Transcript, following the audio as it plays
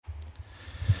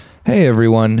Hey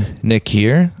everyone, Nick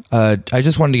here. I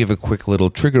just wanted to give a quick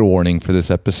little trigger warning for this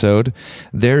episode.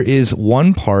 There is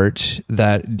one part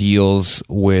that deals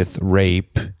with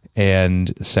rape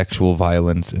and sexual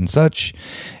violence and such.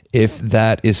 If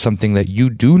that is something that you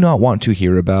do not want to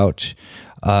hear about,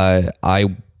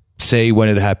 I say when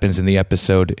it happens in the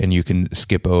episode and you can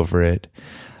skip over it.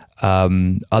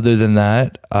 Other than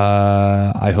that,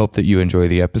 I hope that you enjoy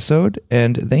the episode,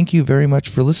 and thank you very much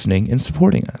for listening and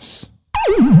supporting us.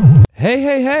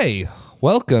 Hey.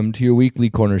 Welcome to your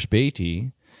weekly Corner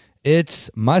Spatey.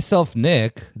 It's myself,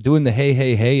 Nick, doing the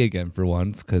hey again for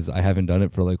once, because I haven't done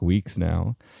it for like weeks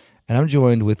now. And I'm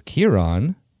joined with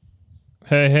Kieran.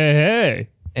 Hey.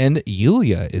 And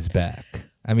Yulia is back.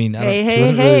 I mean, Hey.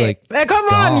 Really, like, come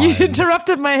on, you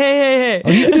interrupted my hey. Oh,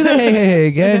 you can do the hey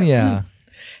again, yeah.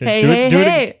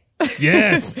 Hey.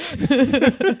 Yes.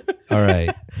 All right,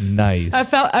 nice.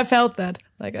 I felt that.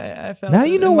 Like I felt. Now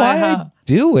you know why I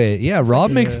do it. Yeah, Rob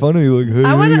makes fun of you like, hey.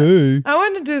 I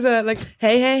want to do that. Like,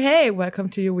 hey. Welcome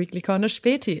to your weekly Corner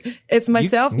Spatey. It's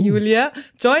myself, Julia,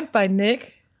 joined by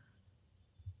Nick.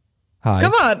 Hi.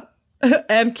 Come on.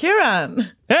 And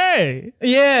Kieran. Hey.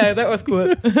 Yeah, that was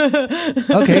cool.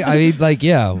 Okay, I mean, like,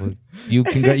 yeah, you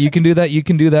can do that. You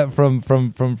can do that from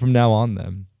now on.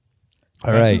 Then.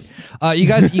 All right, you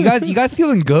guys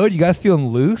feeling good? You guys feeling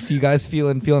loose? You guys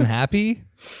feeling happy?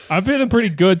 I'm feeling pretty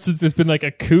good since there's been like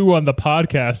a coup on the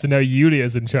podcast and now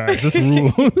Yulia's in charge. This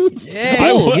rules. Yeah.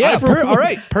 Cool. All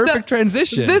right. Perfect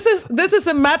transition. This is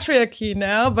a matriarchy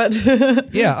now, but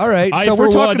yeah. All right. I, so for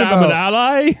we're talking one, about I'm an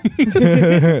ally.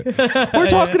 we're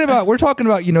talking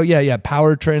about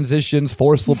power transitions,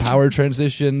 forceful power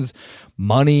transitions,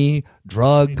 money,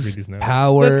 drugs,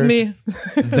 power. That's me.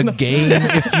 The game,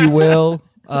 if you will.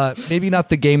 Maybe not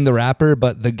the game, the rapper,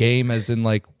 but the game as in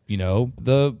like, you know,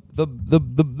 the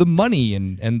money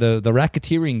and the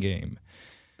racketeering game.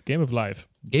 Game of life.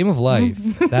 Game of life.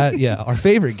 That, yeah, our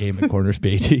favorite game at Corner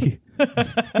Spatey.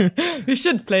 We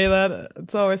should play that.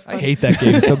 It's always fun. I hate that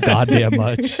game so goddamn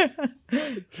much.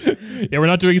 Yeah, we're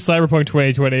not doing Cyberpunk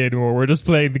 2020 anymore. We're just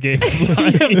playing the game of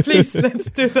life. Yeah, please,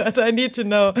 let's do that. I need to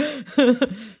know.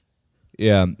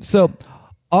 Yeah. So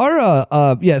our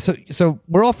so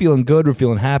we're all feeling good. We're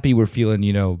feeling happy. We're feeling,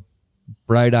 you know,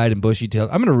 bright-eyed and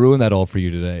bushy-tailed. I'm going to ruin that all for you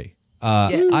today.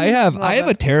 Yes. I have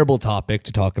a terrible topic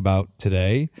to talk about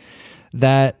today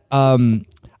that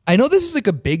I know this is like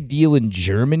a big deal in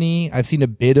Germany. I've seen a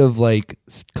bit of like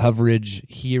coverage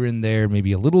here and there,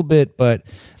 maybe a little bit, but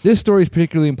this story is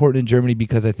particularly important in Germany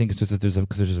because I think it's just that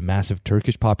there's a massive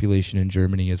Turkish population in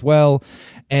Germany as well.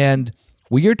 And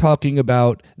we are talking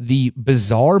about the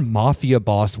bizarre mafia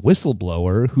boss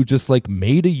whistleblower who just like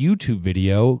made a YouTube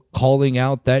video calling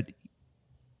out that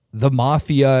the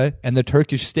mafia and the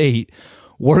Turkish state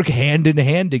work hand in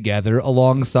hand together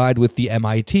alongside with the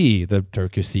MIT, the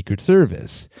Turkish Secret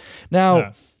Service.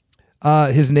 Now,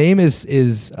 his name is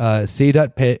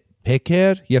Sedat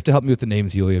Peker. You have to help me with the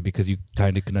names, Yulia, because you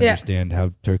kind of can understand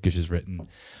how Turkish is written.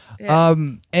 Yeah.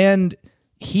 And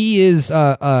he is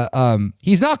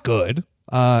he's not good.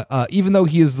 Even though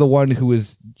he is the one who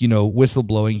is, you know,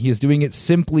 whistleblowing, he is doing it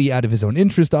simply out of his own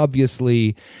interest,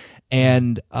 obviously.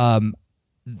 And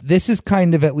this is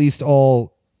kind of at least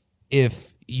all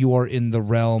if you are in the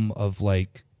realm of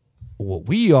like what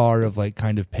we are, of like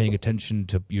kind of paying attention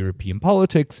to European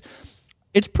politics.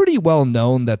 It's pretty well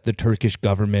known that the Turkish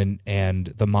government and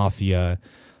the mafia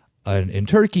in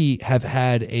Turkey have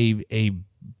had a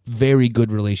very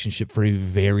good relationship for a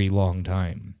very long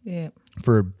time. Yeah.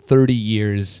 For 30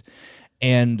 years.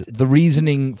 And the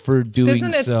reasoning for doing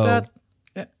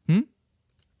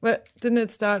Well, didn't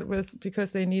it start with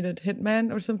because they needed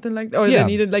hitmen or something like that? Or they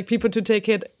needed like people to take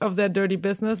it of their dirty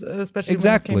business, especially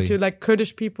when it came to like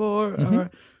Kurdish people or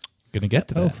Gonna get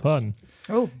to that. Oh, fun.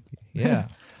 Oh. Yeah.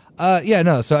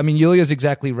 So I mean, Yulia's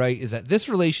exactly right, is that this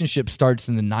relationship starts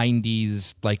in the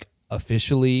 90s, like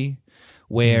officially,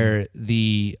 where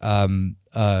the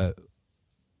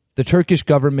Turkish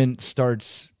government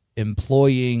starts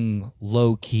employing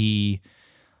low-key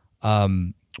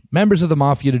members of the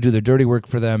mafia to do their dirty work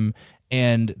for them.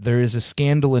 And there is a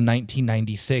scandal in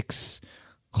 1996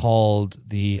 called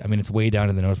it's way down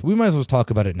in the notes, but we might as well talk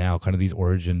about it now, kind of these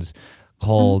origins,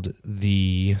 called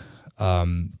the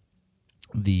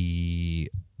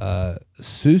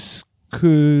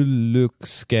Suskuluk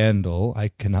scandal. I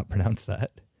cannot pronounce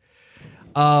that.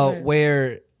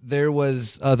 Where there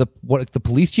was the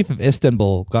police chief of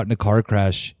Istanbul got in a car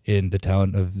crash in the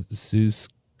town of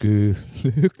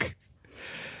Suskuluk.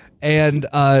 And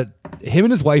him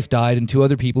and his wife died, and two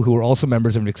other people who were also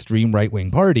members of an extreme right-wing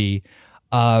party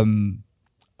were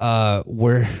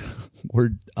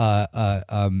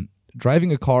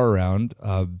driving a car around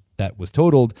that was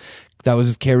totaled, that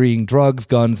was carrying drugs,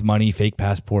 guns, money, fake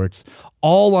passports,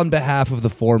 all on behalf of the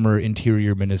former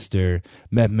Interior Minister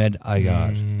Mehmet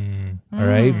Ayar. All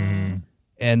right.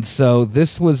 And so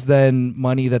this was then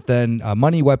money that then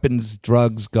money, weapons,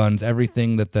 drugs, guns,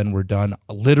 everything that then were done.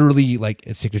 Literally, like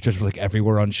signatures were like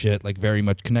everywhere on shit, like very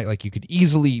much connect. Like you could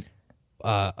easily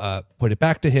put it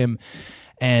back to him,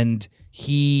 and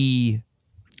he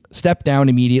stepped down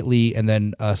immediately and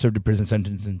then served a prison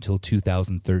sentence until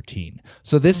 2013.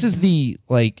 So this is the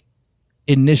like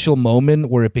initial moment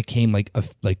where it became like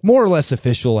more or less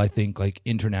official, I think, like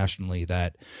internationally,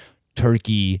 that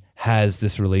Turkey has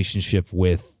this relationship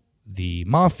with the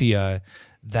mafia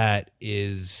that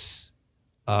is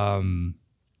kind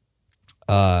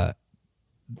of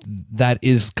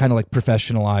like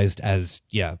professionalized as,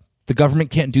 the government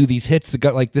can't do these hits.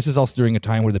 Like this is also during a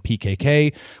time where the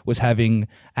PKK was having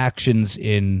actions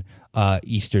in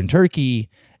eastern Turkey,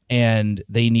 and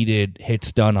they needed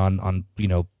hits done on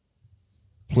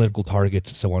political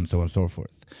targets, so on, so on, so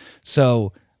forth.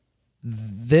 So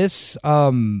this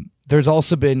there's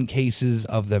also been cases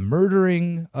of them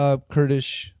murdering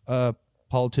Kurdish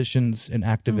politicians and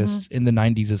activists in the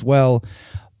 90s as well.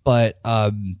 But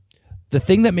the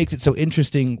thing that makes it so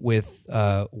interesting with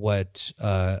what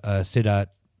Sedat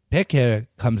Peker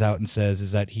comes out and says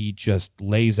is that he just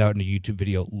lays out in a YouTube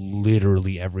video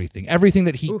literally everything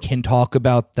that he can talk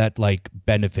about that like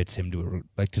benefits him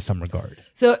to some regard.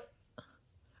 So.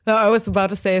 No, I was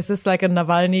about to say, is this like a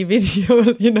Navalny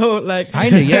video? Like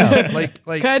kind of, yeah, like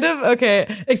kind of, okay.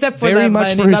 Except for very Navalny,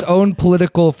 much for his own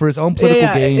political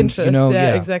gain, interest,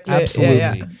 exactly,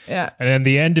 absolutely, yeah. And at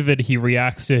the end of it, he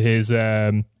reacts to his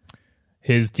DNA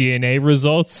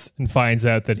results and finds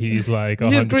out that he's like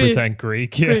 100%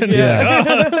 Greek.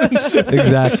 Yeah.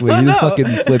 Exactly. He just fucking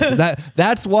flips.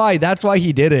 That's why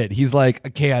he did it. He's like,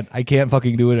 I can't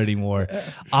fucking do it anymore.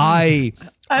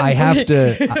 I have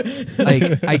to,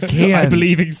 I can't. I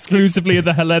believe exclusively in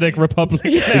the Hellenic Republic.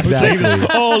 Exactly.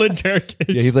 All in Turkish.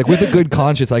 Yeah, he's like, with a good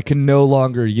conscience, I can no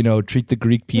longer, treat the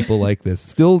Greek people like this.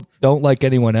 Still don't like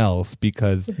anyone else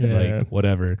because, like,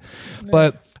 whatever.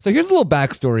 But, so here's a little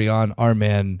backstory on our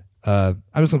man. I'm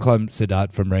just gonna call him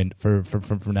Sedat from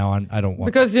now on. I don't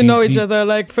want because you know each other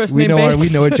like first name basis. We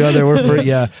know each other.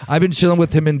 I've been chilling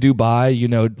with him in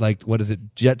Dubai. Like what is it?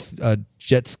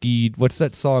 Jet ski. What's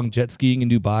that song? Jet skiing in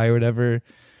Dubai or whatever.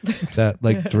 That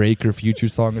like Drake or Future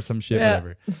song or some shit.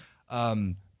 Whatever.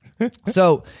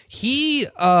 So he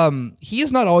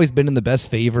has not always been in the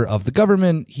best favor of the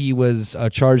government. He was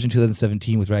charged in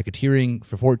 2017 with racketeering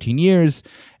for 14 years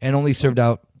and only served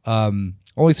 7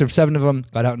 of them,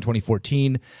 got out in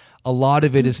 2014. A lot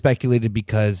of it is speculated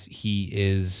because he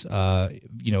is,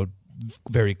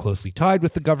 very closely tied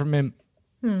with the government.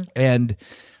 And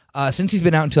since he's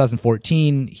been out in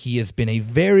 2014, he has been a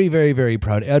very, very, very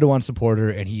proud Erdogan supporter.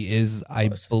 And he is,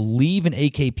 I believe, an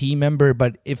AKP member.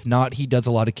 But if not, he does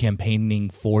a lot of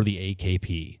campaigning for the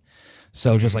AKP.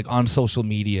 So just like on social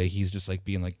media, he's just like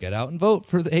being like, get out and vote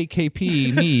for the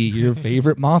AKP, me, your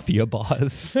favorite mafia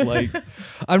boss. Like,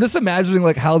 I'm just imagining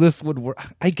like how this would work.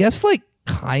 I guess like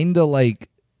kind of like,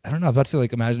 I don't know, I'm about to say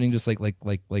like imagining just like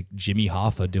Jimmy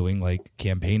Hoffa doing like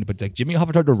campaign, but like Jimmy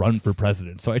Hoffa tried to run for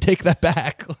president. So I take that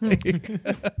back. Like,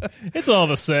 it's all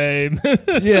the same.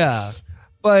 Yeah.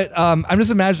 But I'm just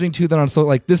imagining too that on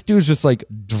like this dude's just like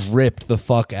dripped the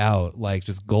fuck out, like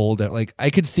just gold. Like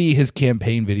I could see his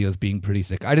campaign videos being pretty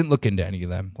sick. I didn't look into any of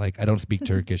them. Like I don't speak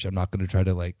Turkish. I'm not going to try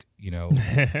to like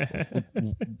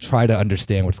try to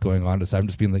understand what's going on. So I'm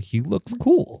just being like, he looks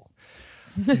cool.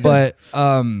 But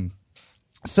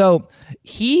so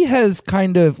he has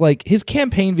kind of like his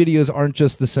campaign videos aren't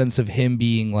just the sense of him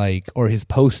being like, or his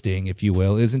posting, if you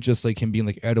will, isn't just like him being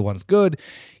like Erdogan's good.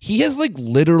 He has like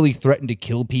literally threatened to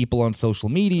kill people on social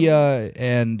media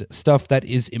and stuff that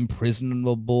is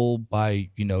imprisonable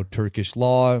by, Turkish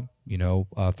law,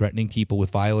 threatening people with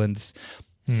violence.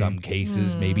 Some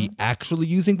cases, maybe actually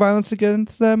using violence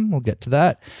against them. We'll get to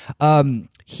that.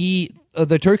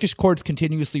 The Turkish courts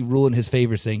continuously rule in his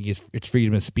favor, saying it's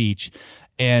freedom of speech.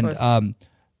 And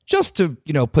just to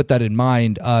put that in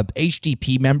mind,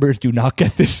 HDP members do not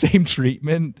get the same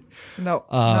treatment. No,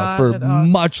 for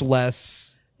much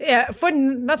less. Yeah, for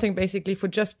nothing basically, for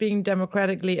just being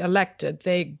democratically elected,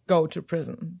 they go to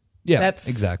prison. Yeah,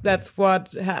 exactly. That's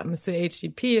what happens to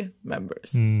HDP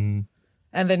members, and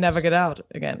they never get out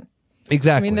again.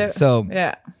 Exactly. I mean,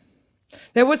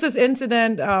 there was this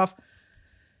incident of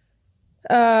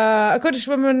a Kurdish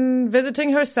woman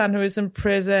visiting her son who is in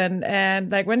prison,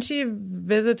 and like when she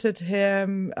visited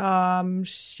him,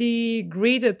 she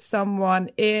greeted someone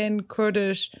in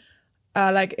Kurdish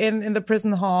like in the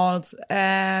prison halls,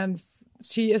 and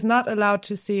she is not allowed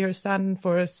to see her son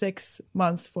for 6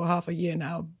 months for half a year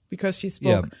now because she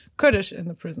spoke Kurdish in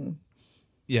the prison.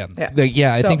 Yeah.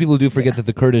 I think people do forget that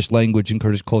the Kurdish language and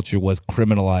Kurdish culture was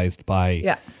criminalized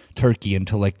by Turkey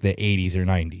until like the 80s or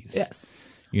 90s.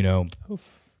 Yes. You know?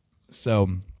 So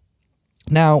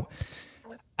now,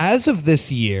 as of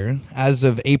this year, as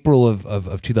of April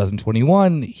of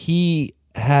 2021, he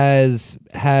has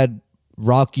had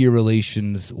rockier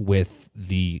relations with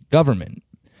the government,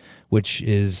 which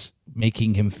is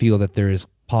making him feel that there is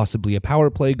possibly a power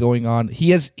play going on.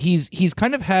 He's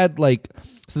kind of had like,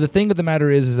 so the thing of the matter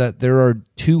is that there are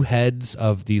two heads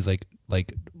of these like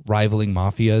rivaling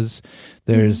mafias.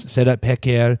 There's Sedat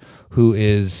Peker, who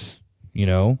is, you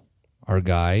know, our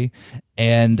guy,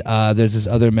 and there's this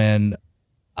other man,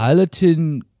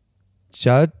 Alaaddin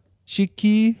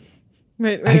Chachiki.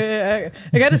 Wait, I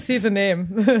gotta see the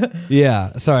name.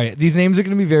 Yeah, sorry. These names are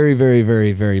going to be very, very,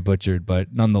 very, very butchered, but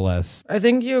nonetheless. I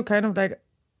think you're kind of like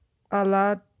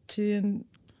Alaaddin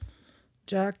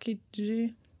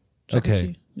Chachiki.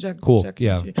 Okay. Cool.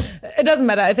 Yeah. It doesn't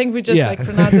matter. I think we just like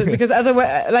pronounce it because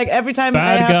otherwise, like every time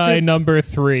Bad guy number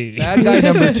 3. Bad guy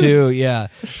number 2. Yeah.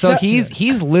 So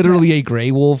he's literally a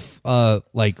Grey Wolf guy.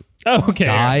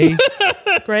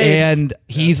 Great. And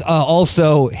he's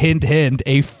also hint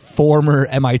a former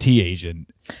MIT agent.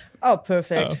 Oh,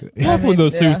 perfect. Both of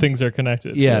those two things are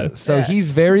connected. Yeah. So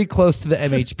he's very close to the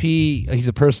MHP. He's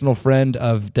a personal friend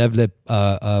of Devlet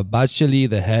Bahçeli,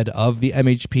 the head of the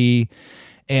MHP.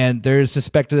 And there's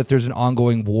suspected that there's an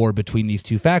ongoing war between these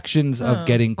two factions of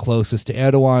getting closest to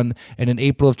Erdogan. And in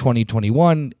April of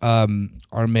 2021, our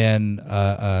man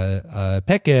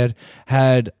Peker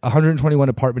had 121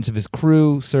 apartments of his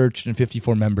crew searched and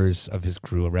 54 members of his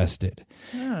crew arrested.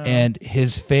 And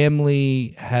his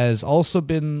family has also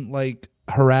been like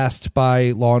harassed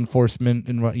by law enforcement,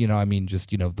 and you know, I mean,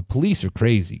 just, you know, the police are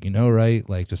crazy, you know, right?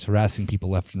 Like just harassing people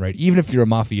left and right. Even if you're a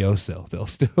mafioso, they'll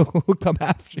still come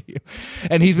after you.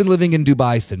 And he's been living in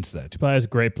Dubai since then. Dubai is a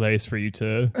great place for you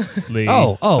to flee.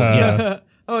 Yeah. Oh,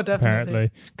 definitely.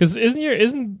 Apparently, because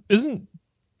isn't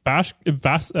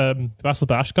Vasil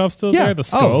Bashkov still there? The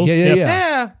skull.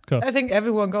 Yeah. Cool. I think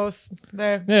everyone goes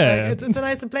there. Yeah, like, it's a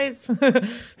nice place.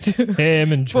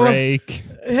 Him and Drake.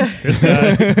 This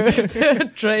guy.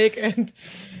 Drake and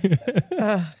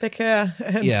Peker.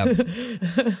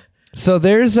 And So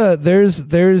there's a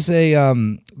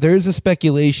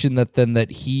speculation that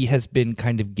he has been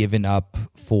kind of given up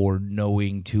for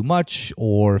knowing too much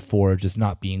or for just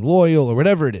not being loyal or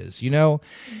whatever it is, you know?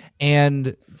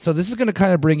 And so this is going to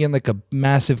kind of bring in like a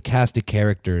massive cast of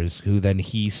characters who then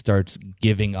he starts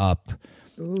giving up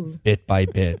bit by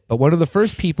bit. But one of the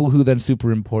first people who then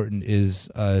super important is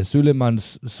Süleyman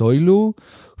Soylu,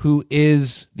 who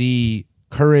is the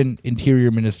current interior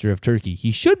minister of Turkey.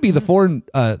 He should be the former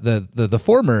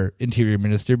interior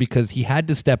minister because he had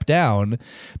to step down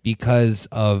because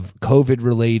of COVID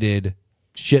related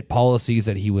shit policies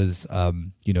that he was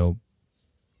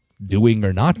doing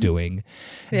or not doing.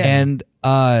 And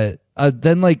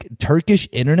then like Turkish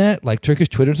internet, like Turkish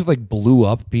Twitter stuff like blew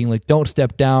up being like, don't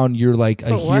step down, you're like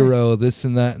a hero, this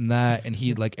and that and that. And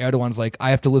he like, Erdogan's like,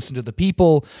 I have to listen to the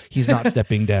people, he's not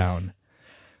stepping down.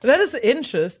 That is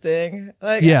interesting.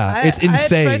 Like, it's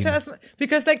insane.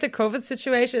 Because like the COVID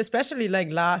situation, especially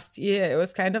like last year, it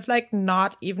was kind of like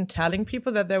not even telling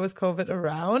people that there was COVID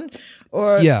around,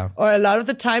 or a lot of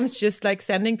the times just like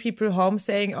sending people home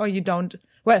saying, oh, you don't.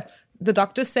 Well, the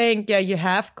doctor's saying, yeah, you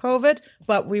have COVID,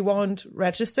 but we won't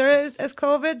register it as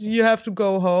COVID. You have to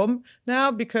go home now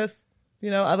because,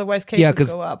 you know, otherwise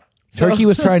cases go up. Turkey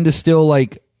was trying to still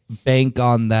like bank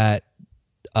on that.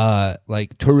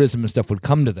 Like tourism and stuff would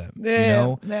come to them, you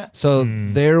know? So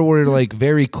there were like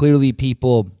very clearly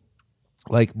people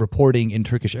like reporting in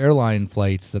Turkish airline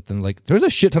flights that then like there's a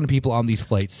shit ton of people on these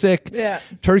flights sick.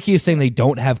 Turkey is saying they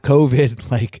don't have COVID.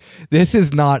 Like this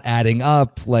is not adding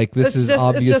up. Like this is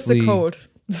obviously it's just a code.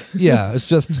 It's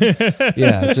just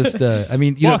I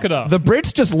mean, you know, the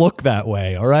Brits just look that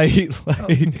way, all right? Like,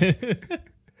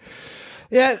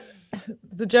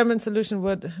 the German solution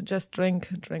would just drink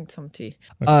some tea.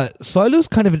 Soylu's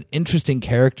kind of an interesting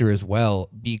character as well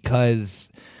because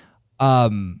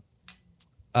Peker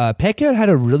had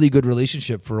a really good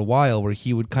relationship for a while where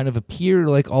he would kind of appear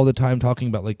like all the time talking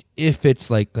about like if it's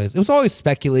like this. It was always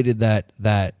speculated that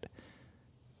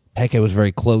Peker was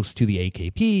very close to the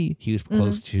AKP. He was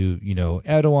close to, you know,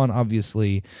 Erdogan,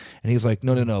 obviously. And he's like,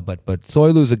 no, but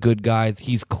Soylu's a good guy.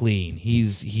 He's clean.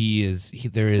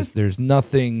 There's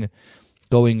nothing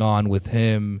going on with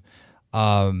him.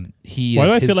 Why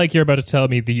do I feel like you're about to tell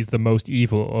me he's the most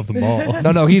evil of them all?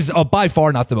 No, he's by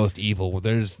far not the most evil.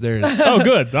 There's. Oh,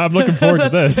 good. I'm looking forward to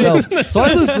this. So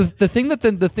Soylu, the thing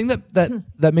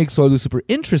that makes Soylu super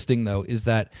interesting though is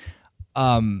that,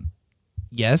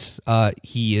 yes,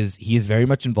 he is very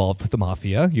much involved with the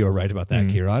mafia. You're right about that,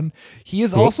 Kieran. He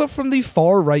is also from the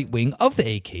far right wing of the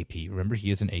AKP. Remember,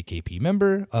 he is an AKP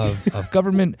member of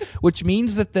government, which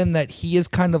means that he is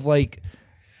kind of like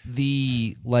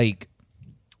the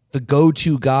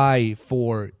go-to guy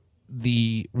for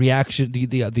the reaction,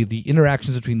 the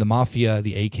interactions between the mafia,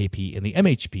 the AKP, and the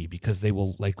MHP, because they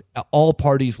will all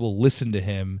parties will listen to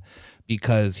him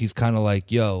because he's kind of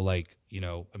like, yo,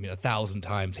 1,000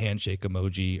 times handshake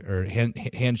emoji or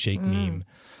handshake meme.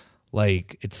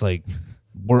 Like, it's like,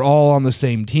 we're all on the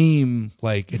same team.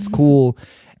 Like, it's cool.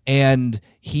 And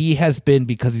he has been,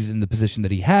 because he's in the position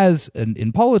that he has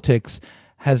in politics,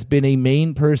 has been a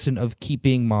main person of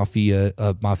keeping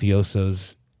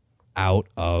mafiosos out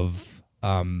of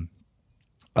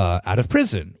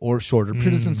prison or shorter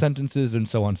prison sentences and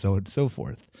so on, so on and so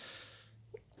forth.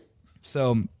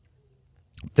 So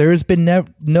there has been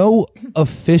no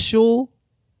official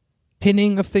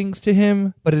pinning of things to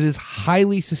him, but it is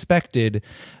highly suspected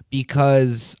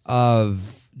because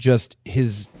of just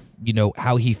his,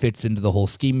 how he fits into the whole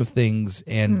scheme of things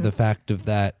and the fact of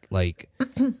that,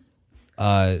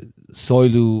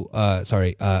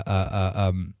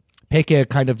 Peke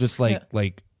kind of just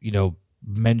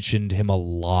mentioned him a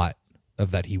lot of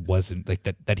that he wasn't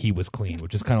that he was clean,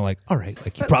 which is kind of like, all right,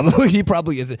 he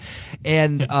probably isn't.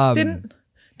 And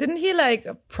didn't he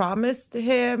promise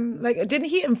him, didn't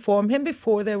he inform him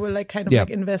before there were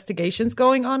investigations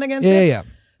going on against him? Yeah.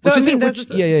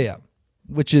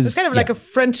 Which is it's kind of like a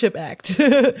friendship act.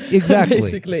 Exactly.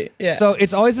 Basically. Yeah. So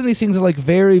it's always in these things of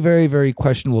very, very, very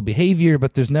questionable behavior,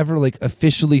 but there's never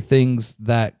officially things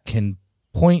that can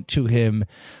point to him.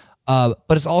 But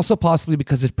it's also possibly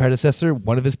because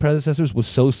one of his predecessors was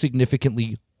so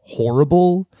significantly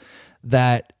horrible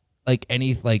that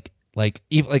even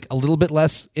a little bit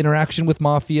less interaction with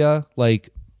mafia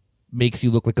makes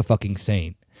you look like a fucking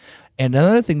saint. And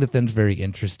another thing that then's very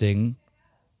interesting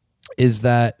is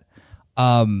that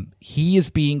he is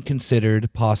being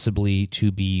considered possibly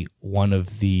to be one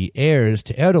of the heirs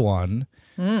to Erdogan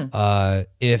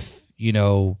if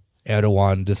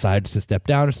Erdogan decides to step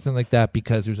down or something like that,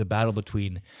 because there's a battle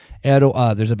between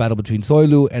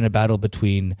Soylu and a battle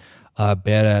between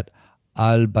Berat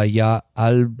Albayrak,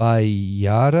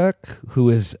 who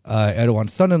is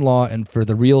Erdogan's son-in-law, and for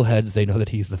the real heads, they know that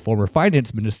he's the former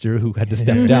finance minister who had to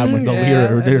step down when the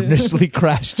lira initially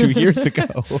crashed 2 years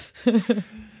ago.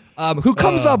 Who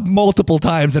comes up multiple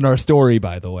times in our story,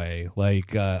 by the way.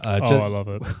 I love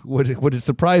it. Would it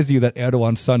surprise you that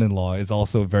Erdogan's son-in-law is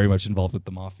also very much involved with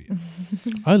the mafia?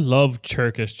 I love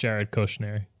Turkish Jared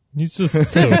Kushner. He's just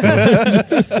so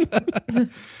good.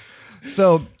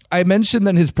 So I mentioned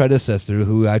that his predecessor,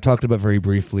 who I talked about very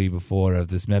briefly before, of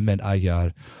this Mehmet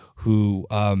Ayyar, who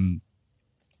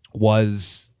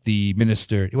was the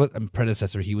minister,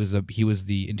 predecessor. He was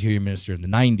the interior minister in the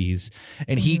 90s,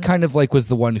 and he kind of was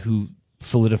the one who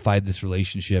solidified this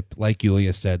relationship, like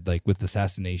Yulia said, with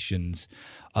assassinations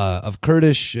of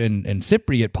Kurdish and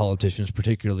Cypriot politicians,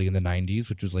 particularly in the 90s,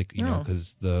 which was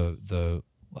because the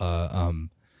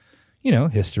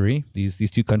history. These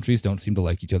two countries don't seem to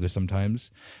like each other sometimes,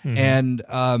 and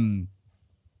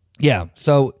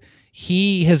so.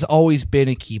 He has always been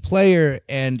a key player,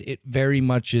 and it very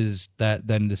much is that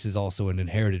then this is also an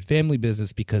inherited family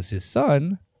business, because his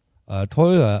son,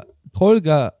 Tolga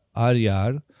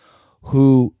Ayyar,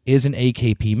 who is an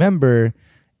AKP member,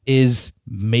 is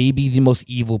maybe the most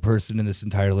evil person in this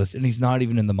entire list, and he's not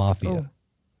even in the mafia.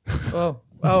 Oh,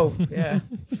 yeah.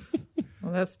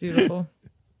 Well, that's beautiful.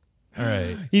 All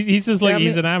right. He's just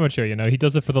he's an amateur, He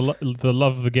does it for the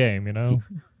love of the game,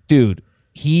 Dude.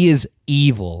 He is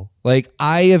evil. I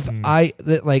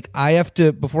have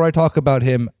to, before I talk about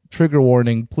him, trigger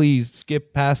warning, please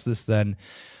skip past this then.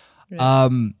 Yeah.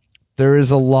 There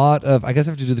is a lot of, I guess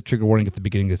I have to do the trigger warning at the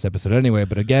beginning of this episode anyway,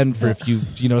 but again, for if you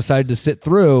decide to sit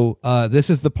through, this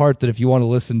is the part that if you want to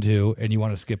listen to and you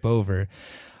want to skip over,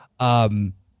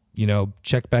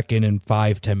 check back in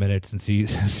 5-10 minutes and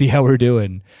see how we're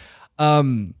doing.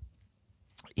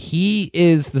 He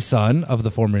is the son of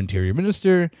the former interior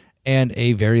minister and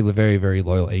a very, very, very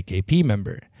loyal AKP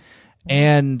member.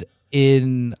 And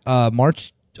in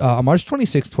March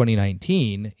 26,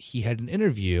 2019, he had an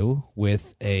interview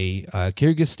with a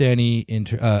Kyrgyzstani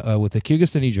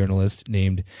journalist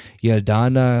named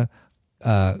Yadana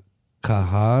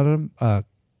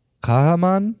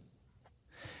Kahraman,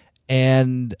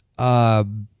 and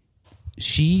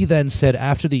she then said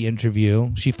after the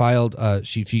interview, she filed.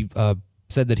 She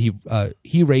said that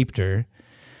he raped her,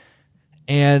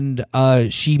 and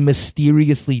she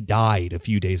mysteriously died a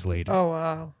few days later. Oh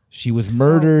wow! She was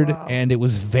murdered, and it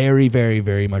was very, very,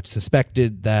 very much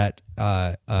suspected that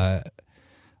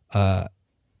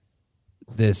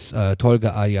this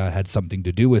Tolga Ayar had something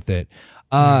to do with it.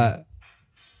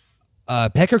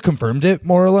 Peker confirmed it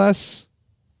more or less,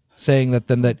 saying that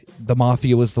the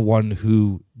mafia was the one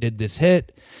who did this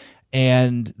hit,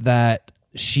 and that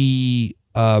she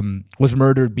was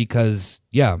murdered because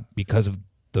of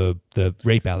the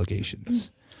rape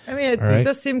allegations. I mean, it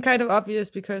does seem kind of obvious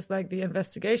because like the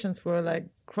investigations were like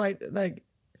quite like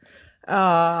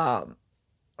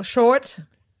short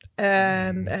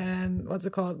and what's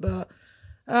it called,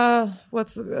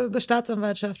 what's the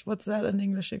Staatsanwaltschaft, what's that in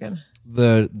English again?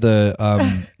 The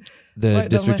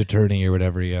district attorney or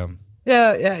whatever.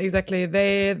 Yeah, exactly.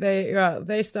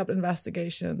 They stopped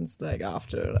investigations like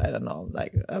after, I don't know,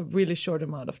 like a really short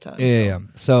amount of time. Yeah.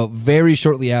 So very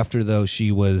shortly after, though,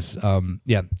 she was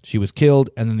she was killed,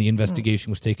 and then the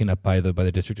investigation was taken up by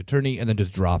the district attorney, and then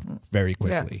just dropped very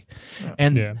quickly. Yeah.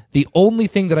 And the only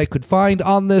thing that I could find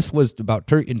on this was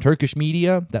about in Turkish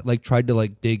media that like tried to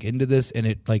like dig into this, and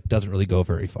it like doesn't really go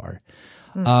very far.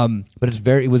 But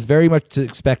it was very much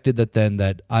expected that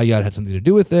Ayar had something to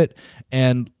do with it,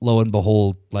 and lo and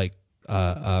behold, like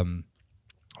our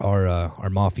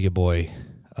mafia boy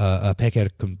Peker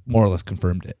more or less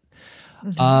confirmed it.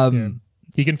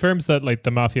 He confirms that like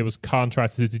the mafia was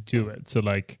contracted to do it. So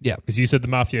like, because you said the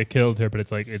mafia killed her, but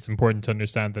it's like it's important to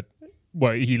understand that.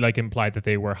 Well, he like implied that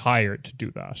they were hired to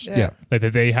do that. Like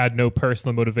that they had no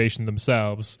personal motivation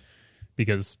themselves,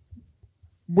 because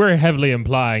we're heavily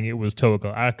implying it was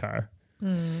Tolga Akar.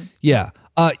 Yeah.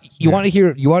 You want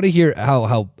to hear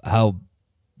how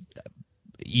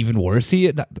even worse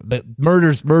but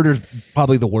murder's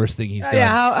probably the worst thing he's done.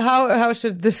 Yeah. How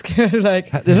should this get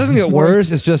like? This doesn't get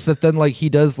worse. It's just that then like he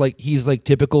does like he's like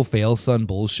typical fail son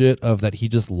bullshit of that he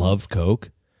just loves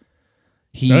coke.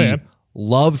 He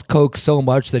loves coke so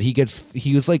much that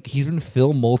he's been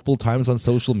filmed multiple times on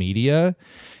social media,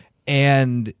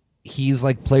 and he's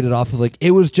like played it off as like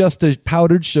it was just a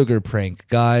powdered sugar prank,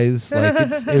 guys. Like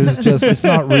it's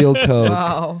not real coke.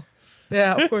 Wow.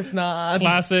 Yeah, of course not.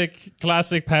 Classic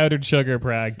powdered sugar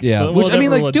prank. Yeah, which I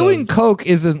mean, like doing coke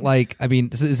isn't like, I mean,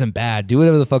 this isn't bad. Do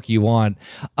whatever the fuck you want.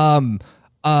 But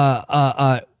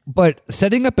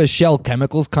setting up a Shell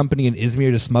Chemicals company in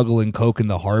Izmir to smuggle in coke in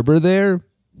the harbor there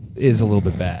is a little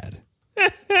bit bad.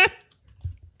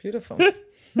 Beautiful.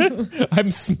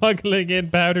 I'm smuggling in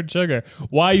powdered sugar.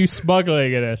 Why are you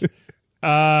smuggling in it?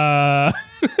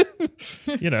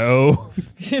 You know.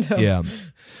 Yeah.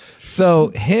 So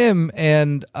him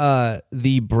and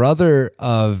the brother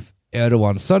of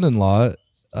Erdogan's son-in-law,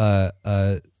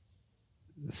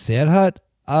 Serhat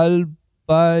Albayrak,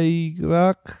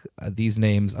 these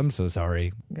names, I'm so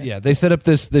sorry. Okay. Yeah, they set up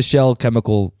this Shell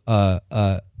Chemical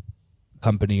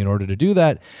company in order to do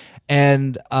that.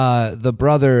 And the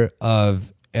brother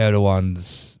of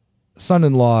Erdogan's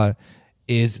son-in-law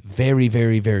is very,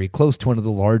 very, very close to one of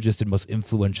the largest and most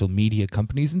influential media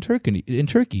companies in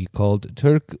Turkey called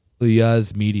Turk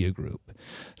Uyaz Media Group.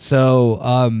 So,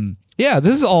 this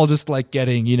is all just like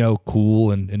getting,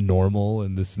 cool and normal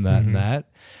and this and that and that.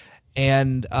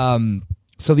 And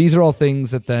so these are all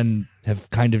things that then have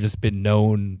kind of just been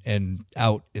known and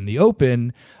out in the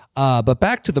open. But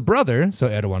back to the brother, so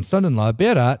Erdogan's son-in-law,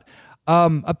 Berat,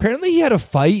 apparently he had a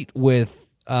fight with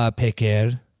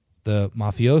Peker, the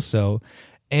mafioso,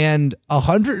 and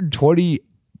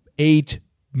 128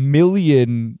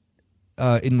 million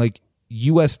in like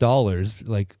US dollars,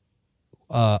 like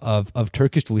of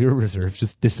Turkish lira reserves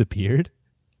just disappeared.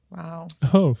 Wow.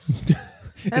 Oh.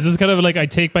 Is this kind of like I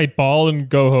take my ball and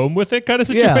go home with it kind of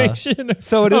situation? Yeah.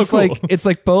 So it is cool. Like it's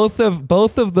like both of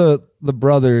the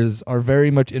brothers are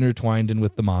very much intertwined in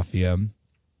with the mafia.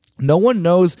 No one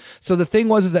knows. So the thing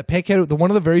was that Peker, one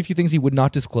of the very few things he would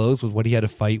not disclose was what he had a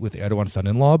fight with Erdogan's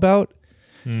son-in-law about,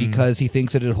 because he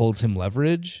thinks that it holds him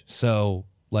leverage. So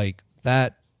like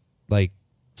that, like,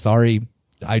 sorry,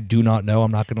 I do not know.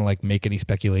 I'm not going to like make any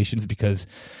speculations because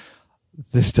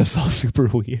this stuff's all super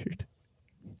weird.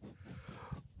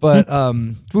 But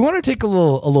we want to take a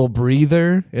little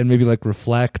breather and maybe like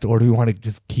reflect, or do we want to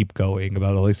just keep going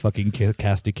about all these fucking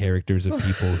cast of characters of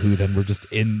people who then were just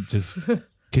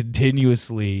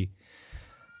continuously,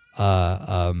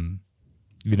 either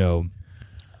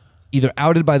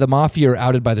outed by the mafia or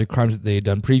outed by their crimes that they had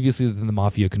done previously that the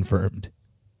mafia confirmed?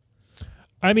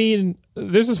 I mean,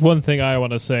 there's this one thing I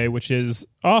want to say, which is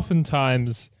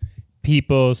oftentimes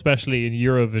people, especially in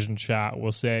Eurovision chat,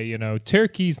 will say, you know,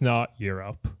 Turkey's not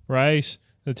Europe, right?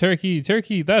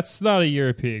 Turkey, that's not a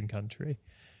European country.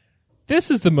 This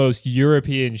is the most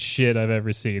European shit I've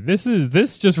ever seen.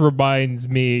 This just reminds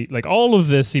me, like, all of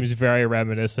this seems very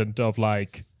reminiscent of,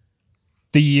 like,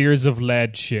 the Years of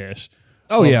Lead shit.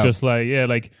 Oh, yeah. Just like, yeah,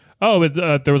 like, oh,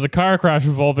 there was a car crash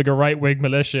involving a right-wing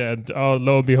militia, and oh,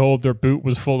 lo and behold, their boot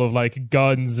was full of, like,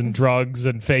 guns and drugs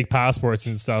and fake passports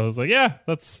and stuff. I was like, yeah,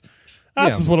 that's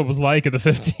what it was like in the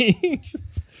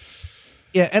 15s.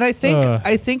 Yeah, and I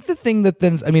think the thing that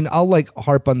then, I mean, I'll like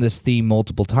harp on this theme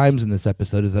multiple times in this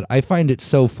episode, is that I find it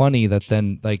so funny that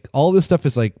then like all this stuff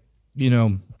is like, you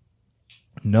know,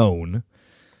 known.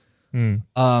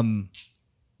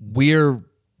 We're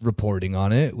reporting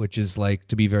on it, which is like,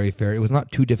 to be very fair, it was not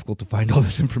too difficult to find all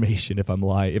this information if I'm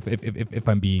if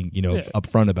I'm being, you know,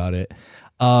 upfront about it.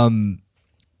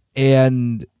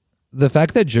 And the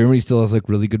fact that Germany still has like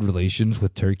really good relations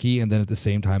with Turkey, and then at the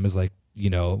same time is like, you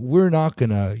know, we're not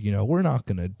gonna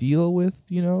deal with,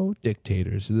 you know,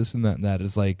 dictators, this and that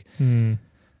is like,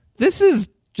 this is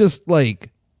just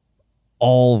like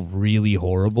all really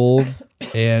horrible.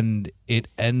 And it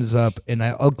ends up, and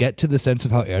I'll get to the sense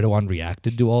of how Erdogan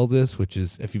reacted to all this, which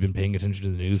is, if you've been paying attention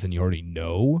to the news, then you already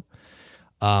know.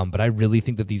 But I really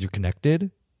think that these are connected.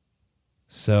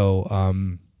 So,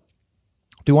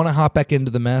 do you want to hop back into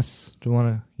the mess? Do you want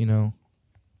to, you know?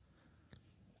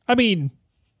 I mean,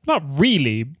 not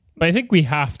really, but I think we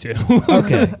have to.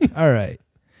 Okay. All right.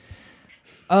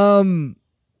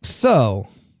 So,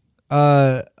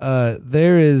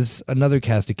 there is another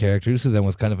cast of characters who then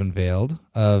was kind of unveiled,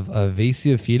 of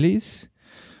Vasia Filiz,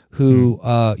 who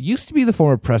used to be the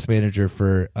former press manager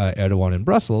for Erdogan in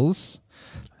Brussels,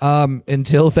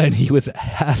 until then he was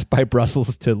asked by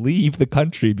Brussels to leave the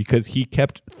country because he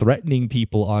kept threatening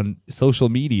people on social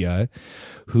media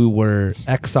who were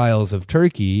exiles of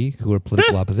Turkey, who were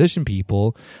political opposition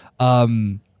people,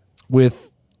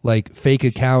 with like fake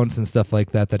accounts and stuff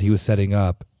like that he was setting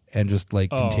up, and just like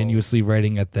continuously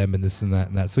writing at them and this and that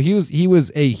and that. So he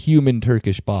was a human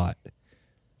Turkish bot.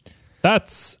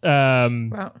 That's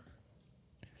wow.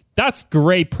 That's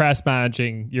great press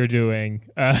managing you're doing.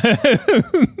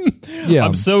 Yeah,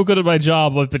 I'm so good at my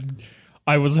job.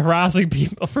 I was harassing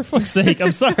people, for fuck's sake.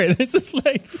 I'm sorry. This is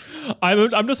like,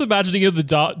 I'm just imagining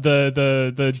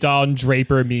the Don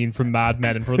Draper meme from Mad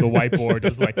Men in front of the whiteboard. It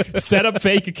was like, set up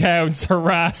fake accounts,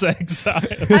 harass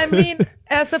exiles. I mean,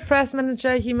 as a press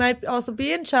manager, he might also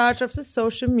be in charge of the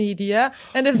social media.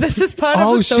 And if this is part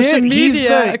of the social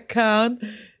media account,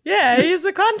 yeah, he's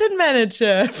a content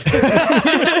manager.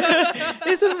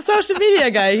 He's a social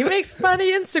media guy. He makes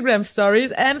funny Instagram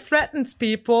stories and threatens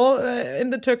people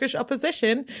in the Turkish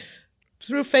opposition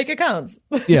through fake accounts.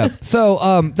 Yeah.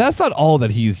 So that's not all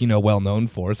that he's, you know, well known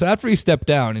for. So after he stepped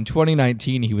down in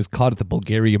 2019, he was caught at the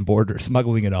Bulgarian border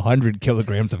smuggling in 100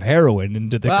 kilograms of heroin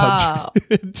into the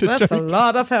country. That's Turkey. A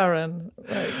lot of heroin.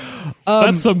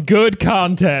 That's some good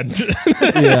content.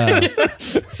 Yeah.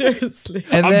 Seriously.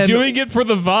 And I'm doing it for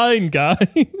the Vine, guys.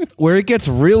 Where it gets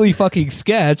really fucking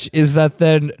sketch is that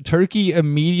then Turkey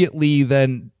immediately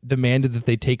then demanded that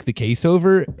they take the case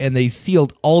over, and they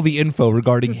sealed all the info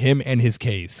regarding him and his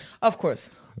case. Of course.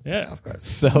 Yeah. Of course.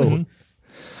 So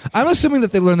I'm assuming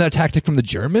that they learned that tactic from the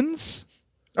Germans.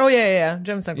 Oh, yeah.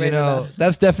 Germans are great. You know,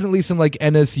 that's definitely some like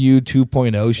NSU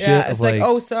 2.0 shit. Yeah, it's like,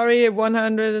 oh, sorry,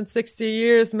 160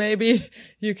 years, maybe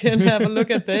you can have a look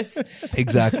at this.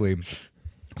 Exactly.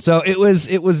 So it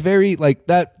was very like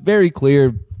that, very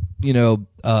clear, you know,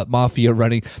 mafia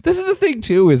running. This is the thing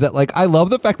too, is that like I love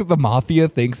the fact that the mafia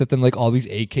thinks that then like all these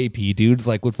AKP dudes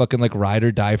like would fucking like ride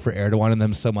or die for Erdogan and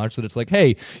them so much that it's like,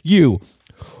 hey, you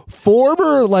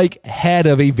former like head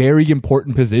of a very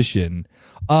important position,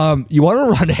 you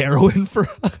want to run heroin for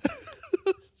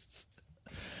us?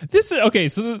 This is okay.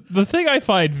 So the thing I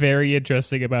find very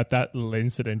interesting about that little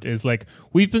incident is like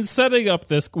we've been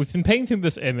painting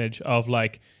this image of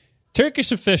like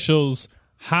Turkish officials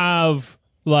have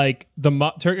like the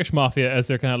Turkish mafia as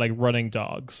their kind of like running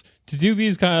dogs to do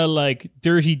these kind of like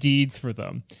dirty deeds for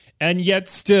them, and yet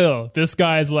still this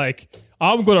guy's like,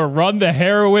 I'm gonna run the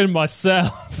heroin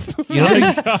myself. You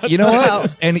know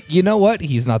what? And you know what?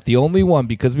 He's not the only one,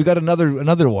 because we got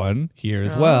another one here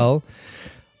as well.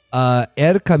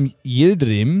 Erkam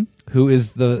Yildirim, who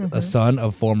is a son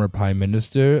of former Prime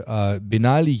Minister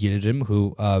Binali Yildirim,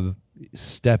 who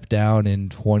stepped down in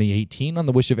 2018 on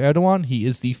the wish of Erdogan. He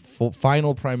is the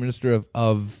final Prime Minister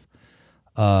of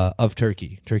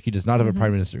Turkey. Turkey does not have a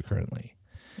Prime Minister currently.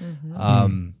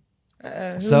 Who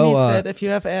needs it if you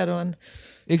have Erdogan?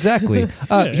 Exactly.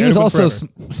 He was also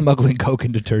smuggling coke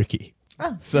into Turkey.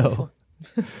 Oh, so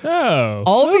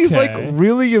All these like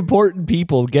really important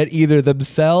people get either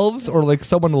themselves or like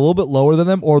someone a little bit lower than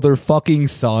them or their fucking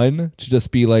son to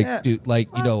just be like, dude, like,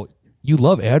 you know, you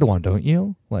love Erdogan, don't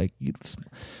you? Like,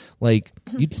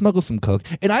 you'd smuggle some coke.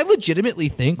 And I legitimately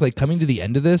think, like, coming to the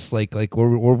end of this, like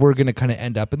we're going to kind of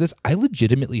end up in this, I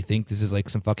legitimately think this is like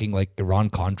some fucking like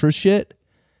Iran-Contra shit.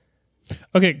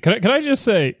 Okay, can I just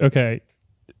say, okay,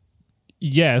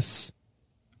 yes,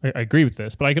 I agree with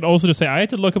this, but I could also just say I had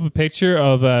to look up a picture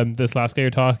of this last guy you're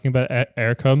talking about,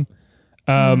 Ercum.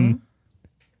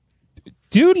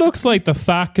 Dude looks like the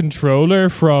fat controller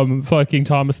from fucking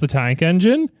Thomas the Tank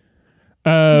Engine.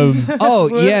 Yeah.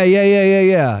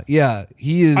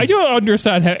 He is. I don't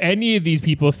understand how any of these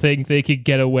people think they could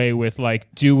get away with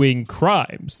like doing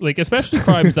crimes, like especially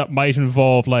crimes that might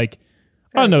involve like,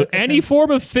 I don't know, any form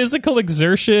of physical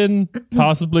exertion,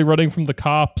 possibly running from the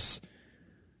cops.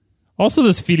 Also,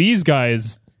 this Feliz guy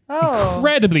is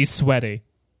incredibly sweaty.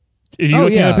 Are you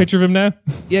looking at a picture of him now?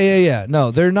 Yeah.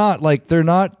 No, they're not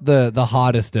the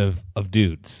hottest of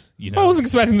dudes. You know, I wasn't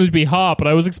expecting them to be hot, but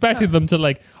I was expecting them to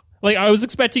like I was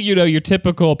expecting, you know, your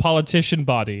typical politician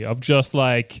body of just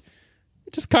kind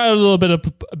of a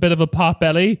bit of a pot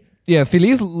belly. Yeah,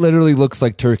 Feliz literally looks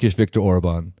like Turkish Viktor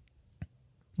Orban.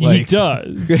 Like, he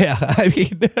does. Yeah, I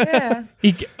mean,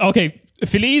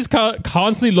 Feliz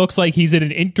constantly looks like he's in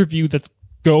an interview that's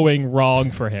going wrong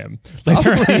for him. Like,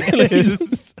 and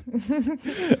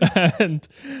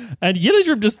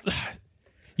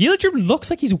Yildirim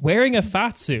looks like he's wearing a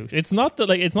fat suit. It's not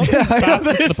that he's fat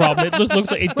that's the problem. It just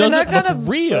looks like it doesn't look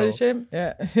real.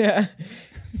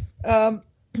 Yeah.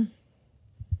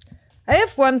 I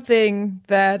have one thing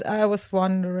that I was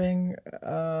wondering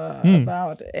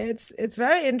about. It's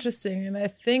very interesting, and I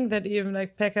think that even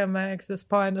like Pekka makes this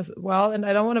point as well. And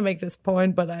I don't want to make this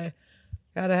point, but I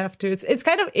gotta have to. It's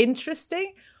kind of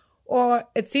interesting, or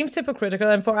it seems hypocritical,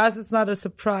 and for us, it's not a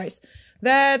surprise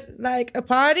that like a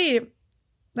party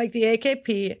like the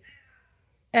AKP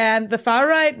and the far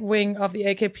right wing of the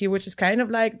AKP, which is kind of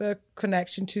like the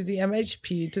connection to the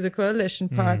MHP, to the coalition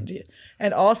party,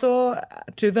 and also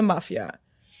to the mafia.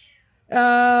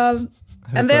 And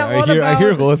they're all about... I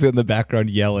hear Melissa in the background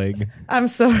yelling. I'm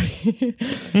sorry.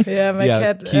 Yeah, my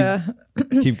cat...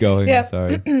 Keep going. Yeah.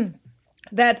 Sorry.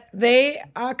 That they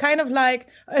are kind of like,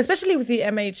 especially with the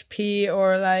MHP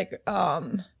or like...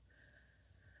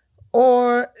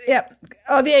 Or the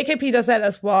AKP does that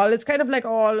as well. It's kind of like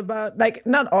all about, like,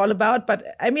 not all about, but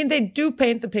I mean, they do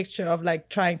paint the picture of like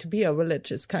trying to be a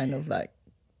religious kind of like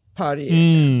party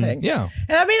thing. Yeah.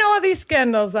 And I mean, all these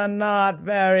scandals are not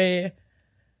very,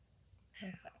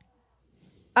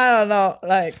 I don't know,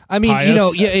 like. I mean,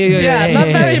 biased. You know, yeah. Not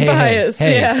very biased.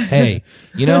 Hey,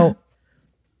 you know.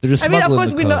 I mean, of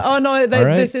course, we know. Oh no,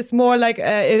 this is more like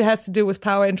it has to do with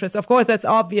power interest. Of course, that's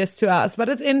obvious to us, but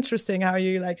it's interesting how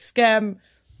you like scam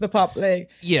the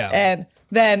public, and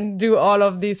then do all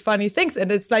of these funny things,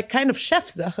 and it's like kind of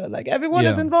Chefsache. Like everyone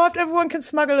is involved. Everyone can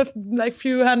smuggle like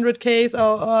few hundred Ks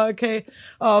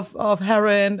of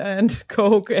heroin and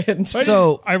coke, and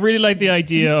so I really like the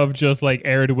idea of just like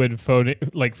Erdogan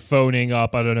phoning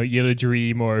up, I don't know,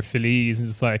 Yildirim or Feliz, and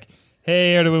just like,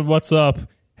 hey Erdogan, what's up?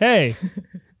 Hey.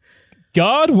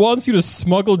 God wants you to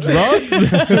smuggle drugs?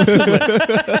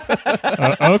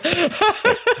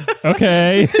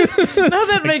 Okay. No,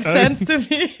 that makes sense to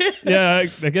me. Yeah,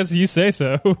 I guess you say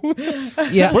so.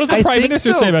 Yeah, what does the Prime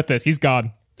Minister say about this? He's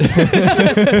gone.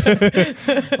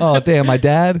 Oh, damn, my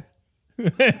dad?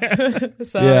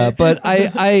 Sorry. Yeah, but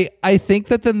I think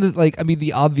that then,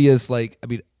 the obvious, I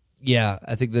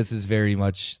think this is very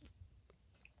much...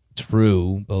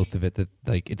 true, both of it, that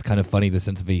like it's kind of funny the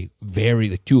sense of a very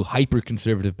like two hyper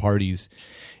conservative parties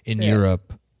in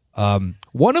Europe,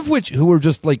 one of which who are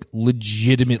just like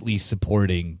legitimately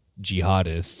supporting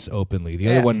jihadists openly, the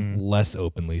other one less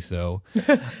openly so.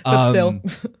 But still.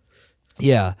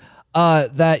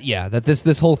 That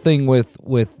this whole thing with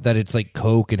that it's like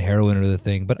coke and heroin are the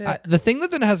thing, but the thing that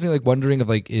then has me like wondering of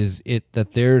like, is it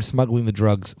that they're smuggling the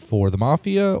drugs for the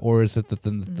mafia, or is it that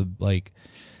the like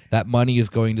that money is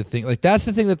going to think like that's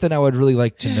the thing that then I would really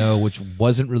like to know, which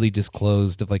wasn't really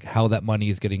disclosed, of like how that money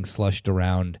is getting slushed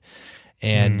around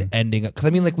and ending up. Because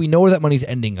I mean, like we know where that money's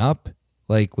ending up,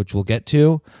 like which we'll get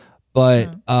to,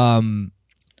 but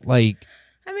like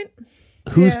I mean,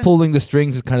 who's pulling the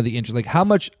strings is kind of the interest. Like how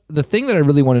much. The thing that I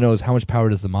really want to know is how much power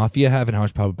does the mafia have, and how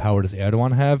much power does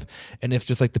Erdogan have, and if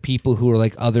just like the people who are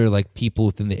like other like people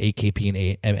within the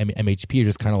AKP and MHP are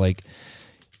just kind of like,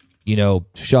 you know,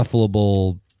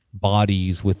 shuffleable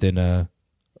bodies within a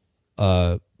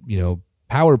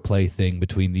power play thing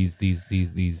between these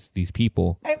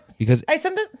people.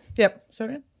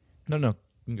 Sorry.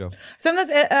 You can go. Sometimes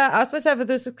I ask myself if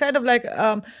this is kind of like,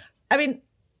 I mean,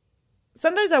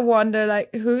 sometimes I wonder,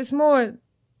 like, who's more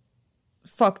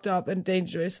fucked up and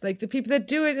dangerous? Like the people that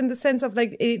do it in the sense of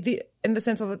like the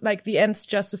ends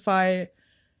justify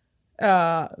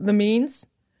the means.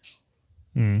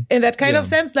 In that kind of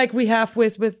sense, like we have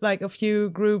with like a few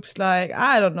groups, like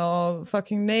I don't know,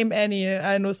 fucking name any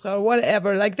Nusra or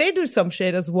whatever. Like they do some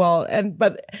shit as well,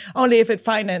 but only if it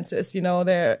finances,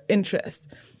 their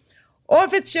interest. Or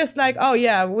if it's just like, oh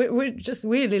yeah, we just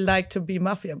really like to be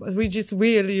mafia, but we just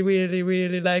really, really,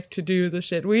 really like to do the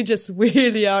shit. We just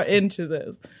really are into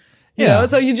this, you know.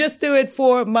 So you just do it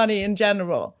for money in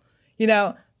general,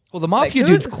 Well, the mafia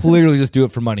dudes clearly just do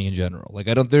it for money in general. Like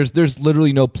there's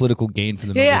literally no political gain for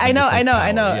them. Yeah, I know.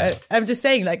 Yeah. I'm just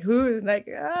saying, like who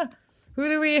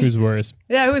do we? Who's worse?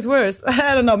 Yeah, who's worse?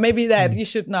 I don't know. Maybe that you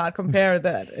should not compare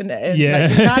that. And like, you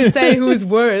can't say who's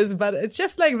worse, but it's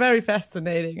just like very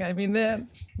fascinating. I mean,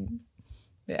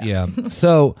 yeah.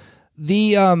 So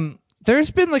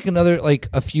there's been like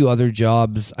a few other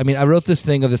jobs. I mean, I wrote this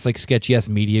thing of this like sketchy ass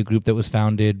media group that was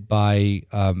founded by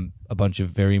a bunch of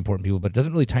very important people, but it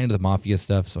doesn't really tie into the mafia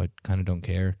stuff, so I kind of don't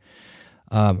care.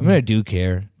 I mean, I do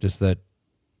care, just that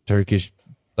Turkish,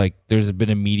 like, there's been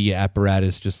a media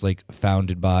apparatus just like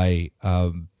founded by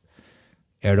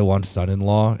Erdogan's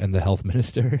son-in-law and the health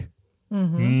minister.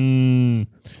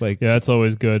 Like, yeah, that's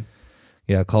always good.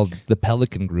 Yeah, called the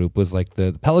Pelican Group. Was like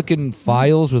the Pelican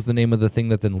Files was the name of the thing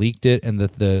that then leaked it, and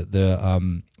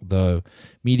the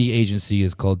media agency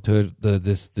is called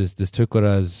this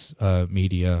Turkuraz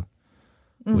Media,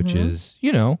 which is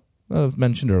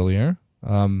mentioned earlier.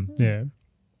 Yeah.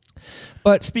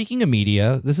 But speaking of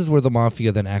media, this is where the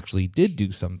mafia then actually did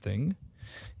do something.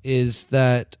 Is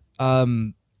that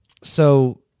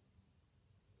so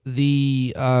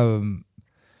the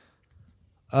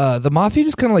mafia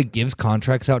just kind of like gives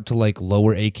contracts out to like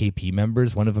lower AKP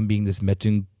members. One of them being this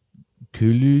Metin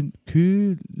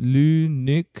Kulunik,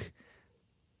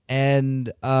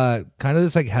 and kind of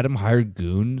just like had him hire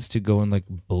goons to go and like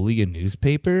bully a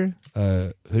newspaper,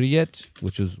 Hürriyet,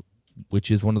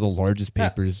 which is one of the largest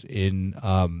papers in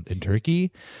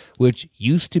Turkey, which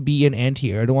used to be an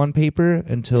anti-Erdogan paper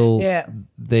until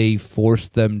they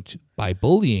forced them to, by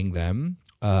bullying them,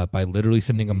 by literally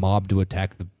sending a mob to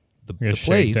attack the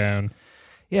place. Down.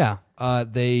 Yeah,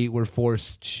 they were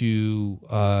forced to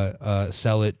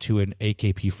sell it to an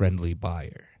AKP-friendly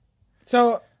buyer.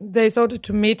 So they sold it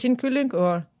to Metin Kulunik,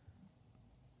 or?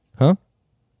 Huh?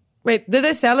 Wait, did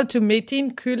they sell it to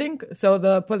Metin Kulunik, so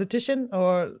the politician,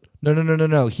 or?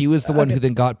 No. He was the one who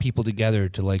then got people together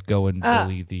to like go and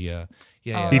bully the.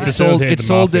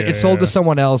 It sold to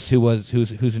someone else who's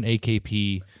an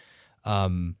AKP,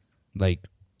 like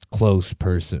close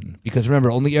person. Because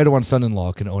remember, only Erdogan's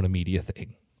son-in-law can own a media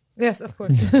thing. Yes, of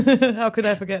course. How could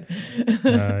I forget?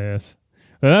 Yes.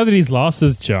 Well, now that he's lost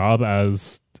his job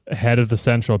as head of the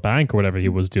central bank or whatever he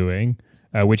was doing,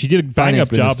 which he did a bang-up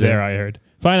job there, I heard.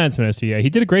 Finance minister, yeah. He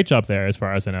did a great job there, as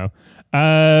far as I know.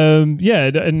 And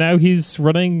now he's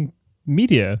running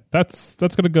media. That's going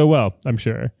to go well, I'm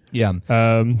sure. Yeah.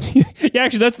 Yeah,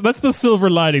 actually, that's the silver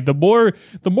lining. The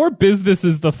more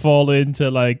businesses that fall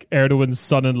into like Erdogan's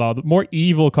son-in-law, the more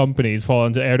evil companies fall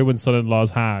into Erdogan's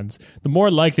son-in-law's hands, the more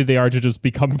likely they are to just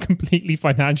become completely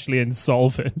financially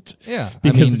insolvent. Yeah.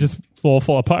 Because it just all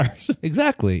fall apart.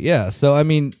 Exactly. Yeah. So, I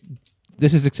mean,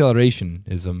 this is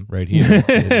accelerationism right here.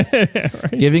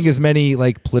 Right. Giving as many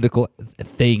like political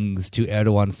things to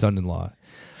Erdogan's son-in-law.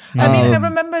 I mean, I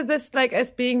remember this like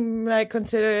as being like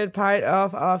considered part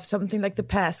of something like the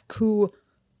past coup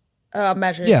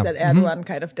measures that Erdogan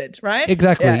kind of did, right?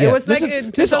 Exactly. Yeah. It was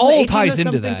this all ties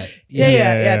into that.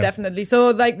 Yeah, definitely.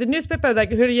 So like the newspaper, like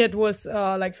Hürriyet was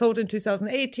like sold in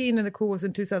 2018 and the coup was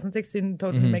in 2016.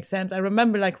 Totally makes sense. I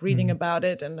remember like reading about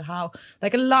it and how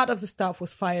like a lot of the staff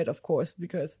was fired, of course,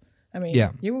 because I mean,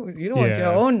 you don't want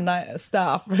your own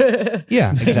staff.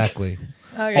 Yeah, exactly.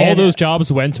 Okay. All those jobs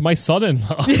went to my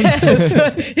son-in-law.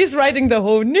 Yes, he's writing the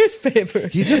whole newspaper.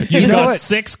 You've got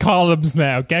 6 columns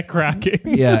now. Get cracking.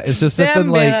 Yeah, it's just something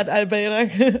like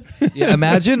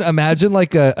imagine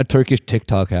like a Turkish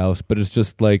TikTok house, but it's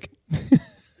just like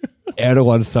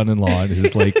Erdogan's son-in-law and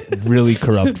his like really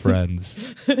corrupt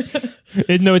friends.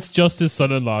 No, it's just his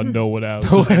son-in-law, no one else.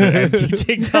 Just like an empty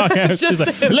TikTok house. Just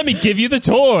like, let me give you the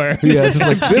tour. Yeah, it's just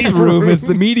like this room is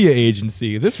the media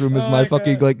agency. This room is my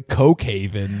fucking like coke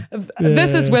haven.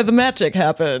 This is where the magic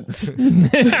happens. By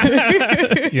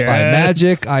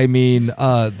magic, I mean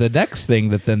the next thing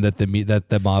that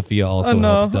the mafia also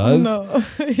helps does.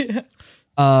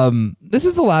 This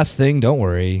is the last thing. Don't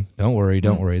worry.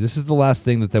 This is the last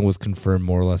thing that then was confirmed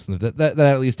more or less that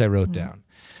at least I wrote down.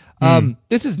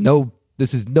 This is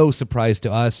no surprise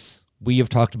to us. We have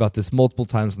talked about this multiple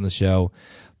times on the show,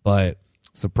 but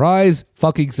surprise,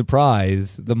 fucking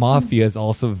surprise, the mafia is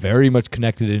also very much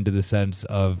connected into the sense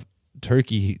of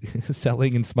Turkey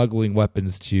selling and smuggling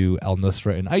weapons to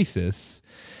al-Nusra and ISIS,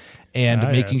 and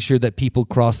making sure that people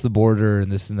cross the border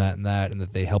and this and that, and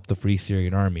that they help the Free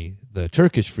Syrian Army, the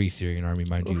Turkish Free Syrian Army,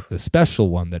 mind you, the special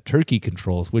one that Turkey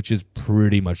controls, which is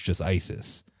pretty much just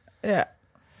ISIS. Yeah.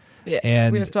 Yes,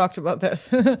 and we have talked about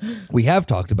that. We have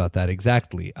talked about that,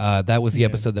 exactly. That was the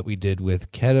episode that we did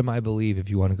with Kerem, I believe, if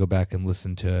you want to go back and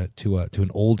listen to an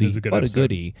oldie, but a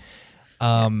goodie.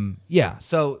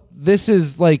 So this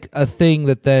is like a thing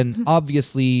that then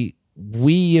obviously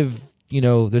we have,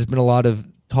 there's been a lot of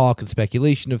talk and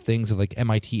speculation of things of like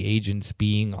MIT agents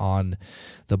being on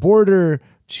the border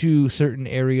to certain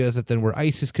areas that then were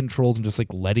ISIS controlled and just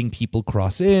like letting people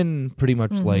cross in, pretty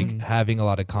much like having a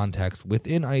lot of contacts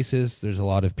within ISIS. There's a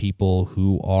lot of people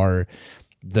who are,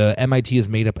 the MIT is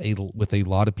made up with a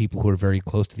lot of people who are very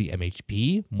close to the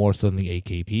MHP, more so than the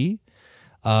AKP,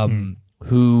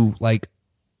 who like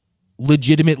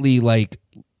legitimately like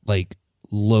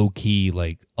low key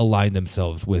like align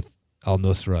themselves with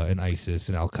al-Nusra and ISIS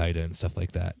and Al-Qaeda and stuff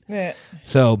like that. Yeah.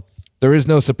 So there is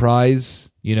no surprise,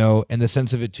 and the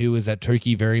sense of it too is that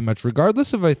Turkey very much,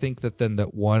 regardless of, I think that then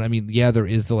that one, I mean, yeah, there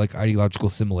is the like ideological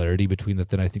similarity between that.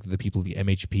 Then I think that the people of the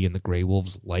MHP and the Grey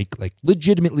Wolves like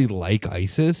legitimately like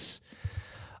ISIS.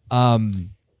 But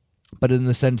in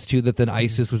the sense too that then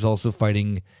ISIS was also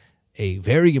fighting a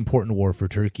very important war for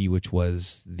Turkey, which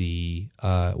was the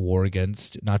war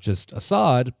against not just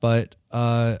Assad, but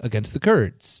against the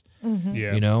Kurds.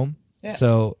 Yeah. Yeah.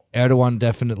 So Erdogan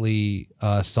definitely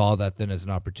saw that then as an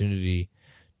opportunity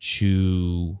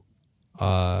to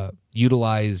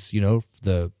utilize, you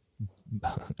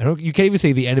can't even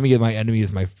say the enemy of my enemy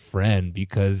is my friend,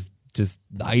 because just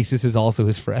ISIS is also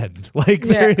his friend. Like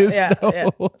there is Yeah.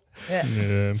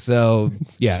 So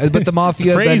yeah, but the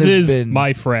mafia the phrase then has is been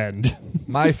my friend.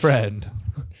 my friend.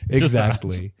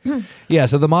 Exactly. Yeah.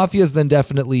 So the mafia has then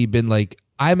definitely been like,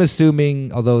 I'm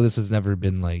assuming, although this has never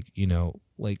been like,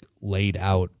 laid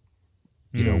out,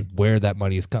 where that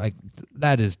money is coming.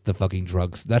 That is the fucking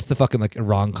drugs. That's the fucking like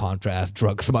Iran-Contra ass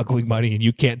drug smuggling money, and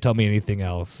you can't tell me anything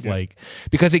else. Yeah. Like,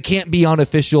 because it can't be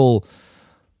unofficial,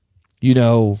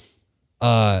 like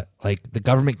the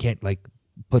government can't like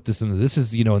put this in. This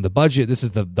is, in the budget. This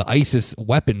is the ISIS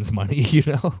weapons money,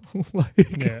 Yeah.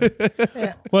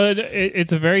 Well,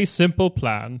 it's a very simple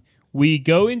plan. We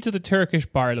go into the Turkish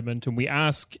parliament and we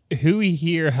ask who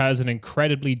here has an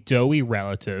incredibly doughy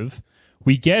relative.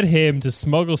 We get him to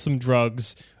smuggle some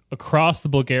drugs across the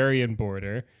Bulgarian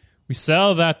border. We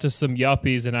sell that to some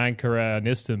yuppies in Ankara and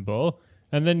Istanbul,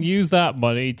 and then use that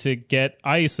money to get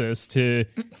ISIS to,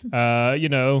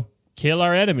 kill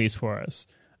our enemies for us.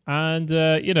 And,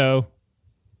 the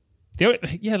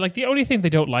only thing they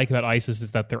don't like about ISIS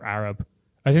is that they're Arab.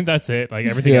 I think that's it. Like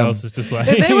everything else is just like,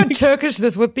 if they were Turkish,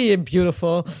 this would be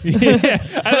beautiful. Yeah,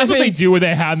 and that's what they do when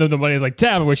they hand them the money. It's like,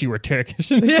 damn, I wish you were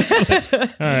Turkish. Like, all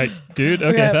right, dude.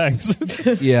 Okay, thanks.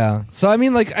 Yeah. So I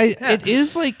mean, like, it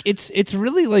is like it's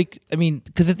really like, I mean,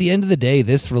 because at the end of the day,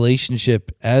 this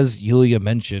relationship, as Yulia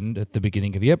mentioned at the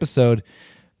beginning of the episode,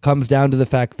 comes down to the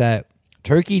fact that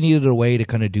Turkey needed a way to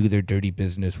kind of do their dirty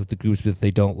business with the groups that they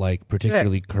don't like,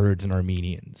 particularly Kurds and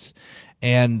Armenians,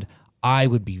 and I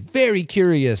would be very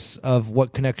curious of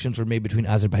what connections were made between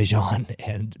Azerbaijan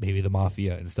and maybe the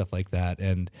mafia and stuff like that,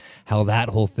 and how that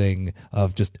whole thing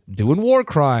of just doing war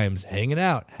crimes, hanging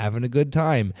out, having a good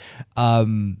time.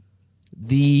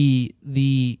 The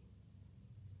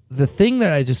thing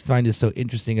that I just find is so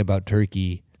interesting about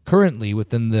Turkey currently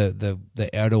within the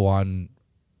Erdogan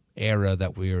era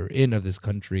that we're in of this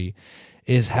country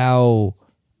is how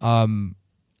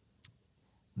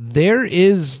there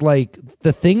is like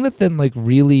the thing that then like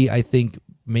really I think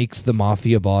makes the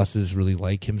mafia bosses really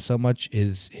like him so much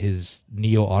is his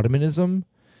neo-Ottomanism,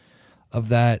 of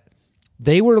that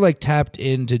they were like tapped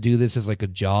in to do this as like a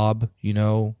job,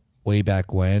 way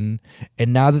back when,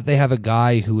 and now that they have a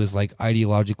guy who is like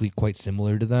ideologically quite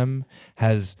similar to them,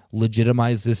 has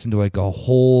legitimized this into like a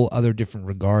whole other different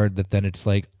regard, that then it's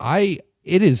like it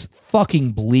is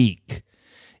fucking bleak.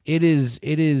 It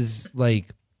is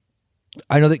like,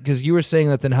 I know that because you were saying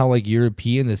that then how like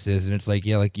European this is, and it's like,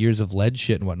 yeah, like years of lead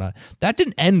shit and whatnot. That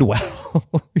didn't end well.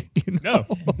 No.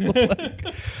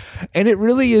 And it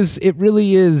really is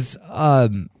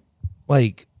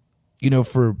like,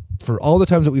 for all the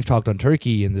times that we've talked on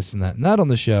Turkey and this and that on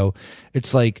the show,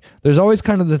 it's like there's always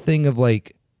kind of the thing of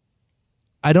like,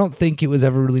 I don't think it was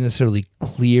ever really necessarily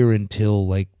clear until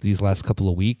like these last couple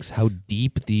of weeks how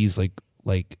deep these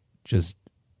like just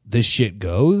this shit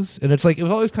goes. And it's like, it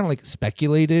was always kind of like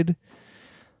speculated,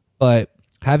 but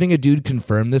having a dude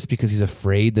confirm this because he's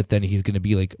afraid that then he's going to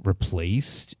be like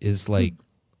replaced is like,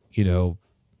 you know,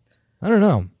 I don't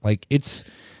know. Like it's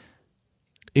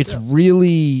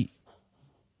really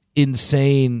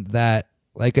insane that,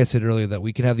 like I said earlier, that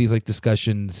we can have these like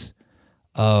discussions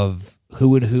of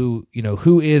who and who, you know,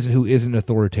 who is and who isn't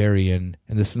authoritarian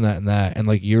and this and that and that. And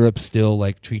like Europe still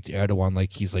like treats Erdogan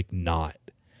like he's like not.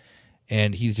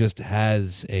 And he just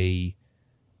has a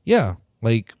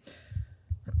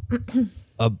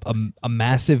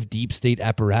massive deep state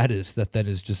apparatus that then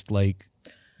is just like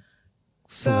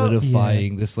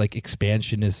solidifying this like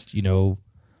expansionist, you know,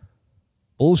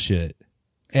 bullshit.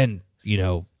 And, you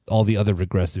know, all the other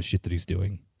regressive shit that he's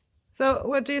doing. So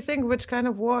what do you think? Which kind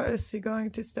of war is he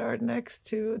going to start next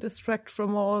to distract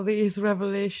from all these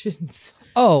revelations?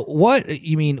 Oh, what?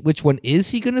 You mean which one is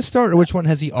he going to start or which one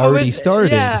has he already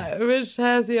started? Yeah, which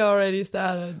has he already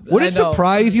started? Would it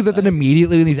surprise you that then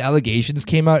immediately when these allegations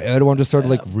came out, Erdogan just started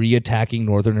like re-attacking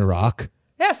northern Iraq?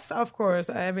 Yes, of course.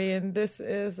 I mean, this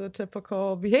is a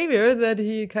typical behavior that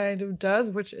he kind of does,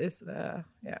 which is,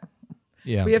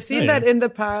 Yeah. We have seen that in the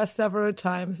past several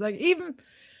times. Like even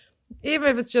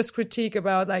if it's just critique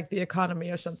about like the economy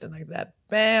or something like that,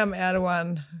 bam,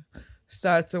 Erdogan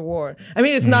starts a war. I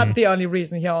mean, it's not the only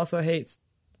reason. He also hates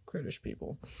Kurdish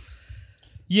people.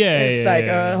 Yeah, it's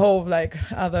a whole like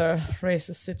other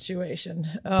racist situation.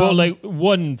 But like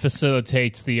one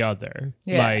facilitates the other.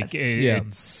 Yes. Like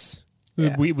it's.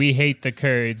 Yeah. We hate the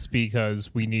Kurds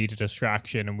because we need a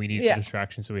distraction, and we need the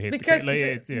distraction, so we hate because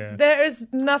the Kurds. There is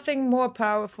nothing more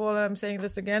powerful, and I'm saying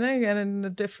this again and again in the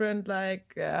different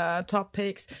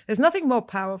topics. There's nothing more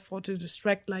powerful to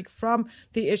distract like from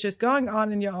the issues going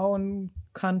on in your own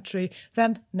country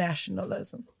than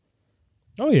nationalism.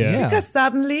 Oh yeah. Because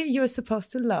suddenly you're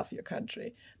supposed to love your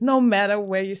country, no matter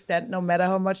where you stand, no matter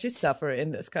how much you suffer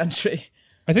in this country.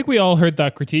 I think we all heard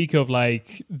that critique of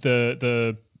like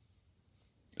the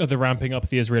ramping up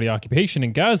the Israeli occupation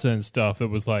in Gaza and stuff.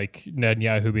 It was like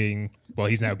Netanyahu being, well,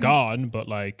 he's now gone, but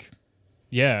like,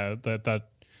 yeah, that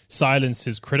silenced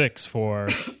his critics for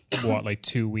what, like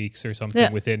 2 weeks or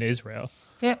something within Israel.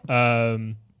 Yeah.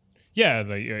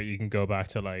 You can go back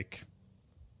to like,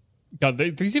 God,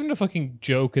 there's even a fucking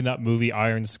joke in that movie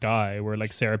Iron Sky where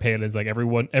like Sarah Palin's like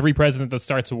every president that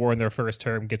starts a war in their first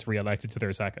term gets reelected to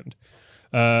their second.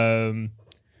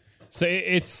 So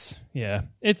it's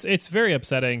very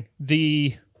upsetting.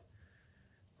 The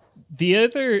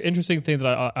other interesting thing that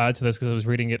I'll add to this, because I was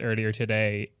reading it earlier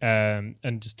today, and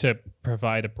just to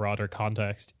provide a broader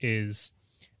context, is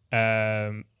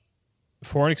foreign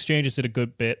exchanges did a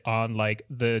good bit on like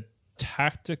the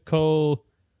tactical,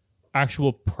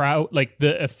 actual like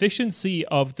the efficiency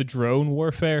of the drone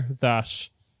warfare that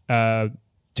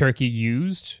Turkey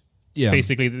used. Yeah.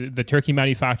 Basically, the Turkey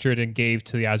manufactured and gave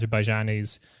to the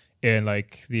Azerbaijanis in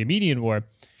like the Armenian war,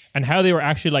 and how they were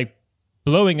actually like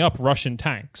blowing up Russian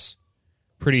tanks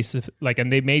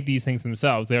and they made these things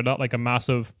themselves. They're not like a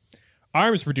massive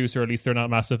arms producer, or at least they're not a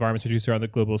massive arms producer on the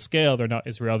global scale. They're not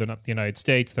Israel, they're not the United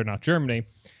States, they're not Germany.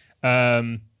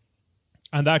 And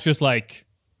that just like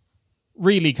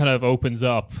really kind of opens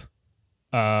up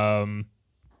a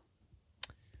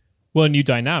new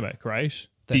dynamic, right?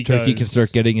 That Turkey can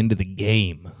start getting into the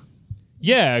game.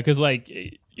 Yeah, because like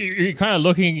you're kind of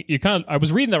looking, I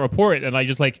was reading that report and I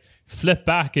just like flip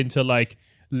back into like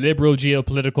liberal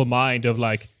geopolitical mind of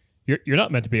like, you're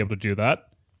not meant to be able to do that.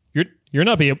 You're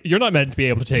not meant to be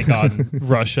able to take on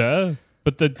Russia,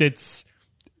 but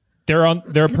they're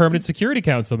a permanent Security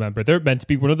Council member. They're meant to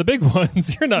be one of the big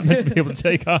ones. You're not meant to be able to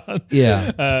take on.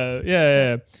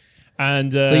 Yeah.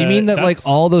 And so you mean that like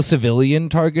all those civilian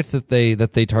targets that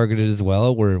they targeted as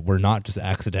well were not just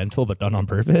accidental but done on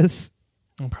purpose?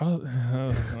 Probably.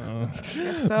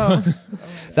 So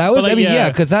that was, like,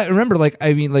 because I remember, like,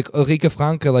 Ulrike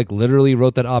Franke like literally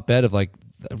wrote that op-ed of like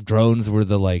drones were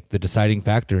the deciding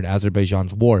factor in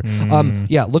Azerbaijan's war.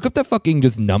 Look up that fucking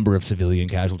just number of civilian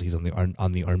casualties on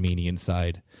the Armenian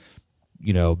side.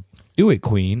 You know, do it,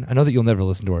 Queen. I know that you'll never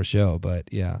listen to our show, but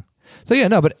yeah. So yeah,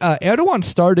 no, but Erdogan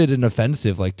started an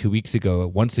offensive like 2 weeks ago,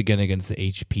 once again against the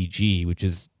HPG, which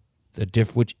is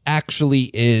which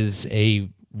actually is a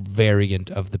variant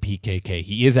of the PKK.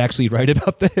 He is actually right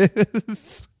about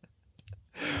this.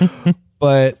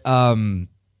 But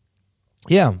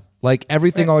like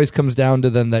everything always comes down to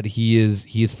then that he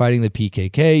is fighting the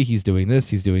PKK, he's doing this,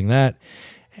 he's doing that.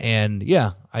 And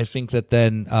yeah, I think that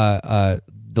then the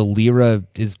lira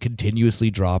is continuously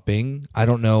dropping. I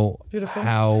don't know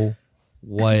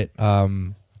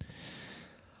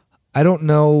I don't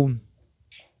know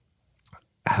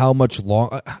how much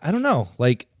long. I don't know.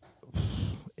 Like,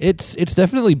 it's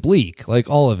definitely bleak, like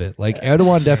all of it. Like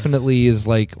Erdogan definitely is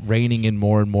like reigning in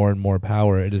more and more and more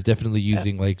power. It is definitely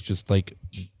using like just like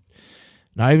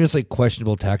not even just like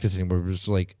questionable tactics anymore, but just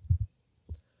like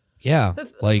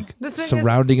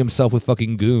surrounding himself with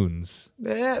fucking goons.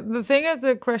 The thing is,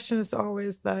 the question is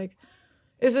always like,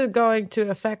 is it going to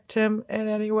affect him in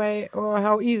any way, or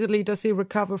how easily does he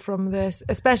recover from this,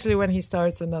 especially when he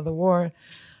starts another war?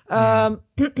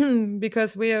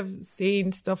 Because we have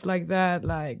seen stuff like that,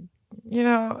 like, you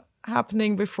know,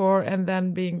 happening before and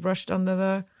then being brushed under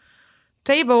the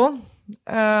table.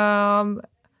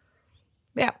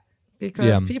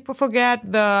 Because people forget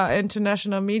the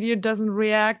international media doesn't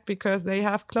react because they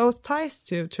have close ties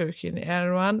to Turkey and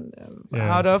Erdogan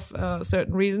out of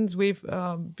certain reasons we've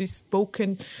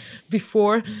bespoken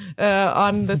before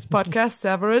on this podcast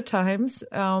several times.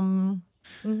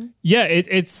 Yeah,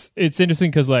 it's interesting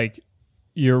because like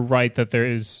you're right that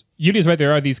Yuli's right,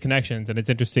 there are these connections, and it's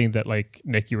interesting that like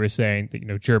Nick, you were saying that, you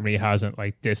know, Germany hasn't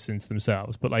like distanced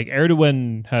themselves, but like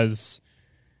Erdogan has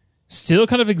still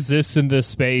kind of exists in this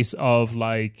space of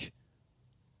like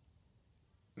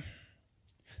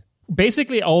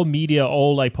basically all media,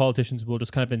 all like politicians will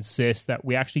just kind of insist that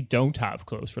we actually don't have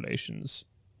close relations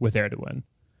with Erdogan.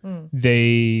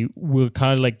 They will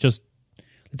kind of like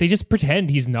they just pretend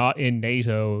he's not in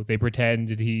NATO. They pretend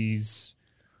that he's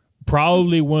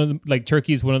probably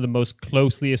Turkey is one of the most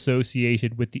closely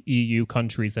associated with the EU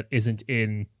countries that isn't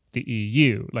in the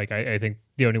EU. Like I think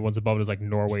the only ones above it is like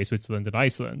Norway, Switzerland, and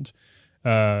Iceland,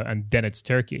 and then it's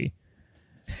Turkey.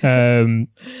 There's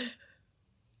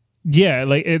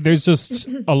just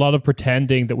a lot of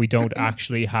pretending that we don't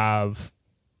actually have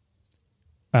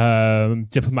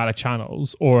diplomatic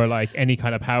channels or like any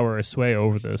kind of power or sway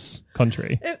over this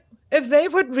country. If they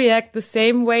would react the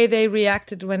same way they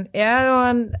reacted when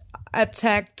Erdogan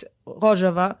attacked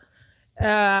Rojava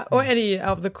or any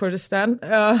of the Kurdistan,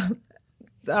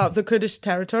 of the Kurdish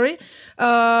territory,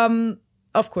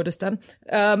 of Kurdistan.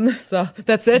 So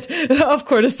that's it, of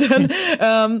Kurdistan.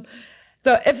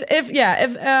 So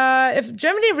if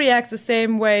Germany reacts the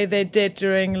same way they did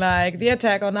during like the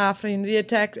attack on Afrin, the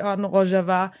attack on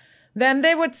Rojava, then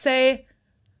they would say,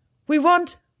 we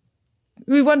want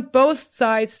both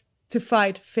sides to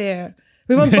fight fair.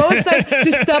 We want both sides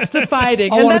to stop the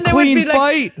fighting. I want a clean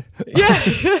fight. Yeah,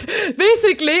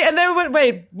 basically. And then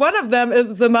wait, one of them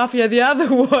is the mafia. The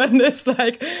other one is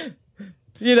like,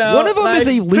 you know, one of them is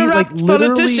a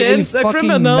literally a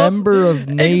fucking member of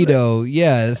NATO.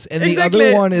 Yes, and the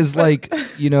other one is like,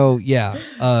 you know,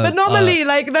 but normally,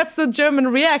 like that's the German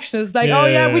reaction. It's like,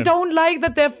 we don't like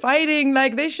that they're fighting.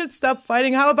 Like they should stop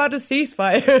fighting. How about a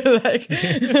ceasefire? Like,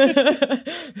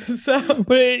 so.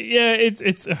 But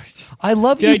it's. I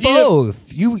love you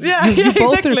both. You both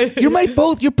exactly. You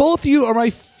are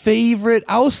my favorite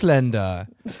Ausländer.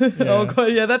 Oh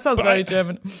god, yeah, that sounds very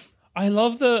German. I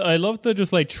love the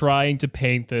just like trying to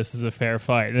paint this as a fair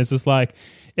fight, and it's just like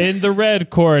in the red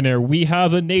corner we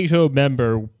have a NATO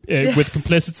member with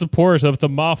complicit support of the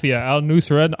mafia, Al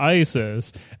Nusra and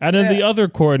ISIS, and in the other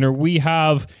corner we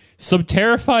have some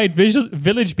terrified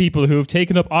village people who have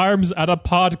taken up arms and a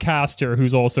podcaster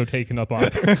who's also taken up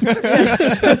arms.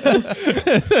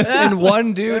 And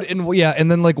one dude, and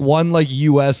then like one like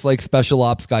U.S. like special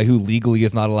ops guy who legally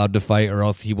is not allowed to fight, or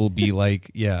else he will be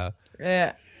like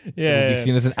it will be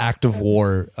seen as an act of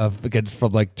war against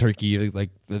from like Turkey, like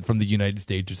from the United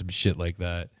States or some shit like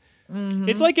that. Mm-hmm.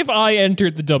 It's like if I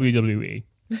entered the WWE.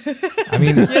 I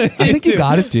mean, I think you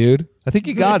got it, dude. I think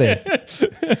you got it.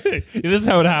 This is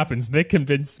how it happens. Nick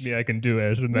convinced me I can do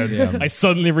it, and then I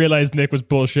suddenly realized Nick was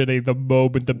bullshitting the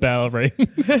moment the bell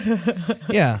rings.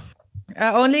 Yeah,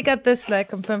 I only got this like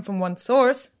confirmed from one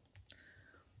source,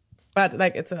 but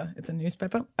like it's a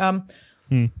newspaper.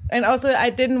 And also, I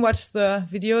didn't watch the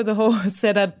video, the whole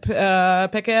Sedat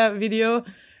Peker video,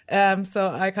 so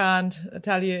I can't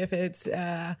tell you if it's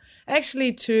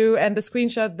actually true. And the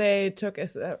screenshot they took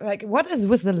is like, what is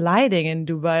with the lighting in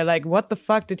Dubai? Like, what the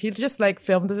fuck? Did he just like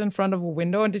film this in front of a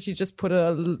window, and did he just put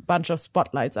a bunch of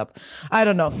spotlights up? I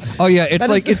don't know. Oh yeah, it's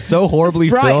like it's so horribly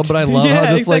filmed, but I love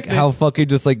how just like how fucking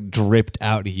just like dripped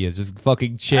out he is, just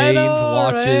fucking chains,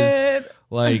 watches, right?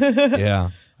 Like yeah.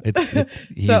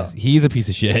 He's a piece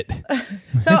of shit.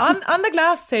 So on the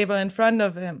glass table in front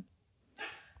of him,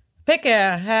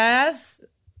 Peker has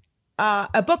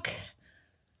a book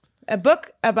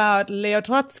about Leo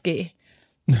Trotsky.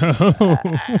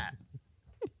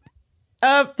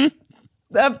 A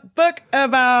book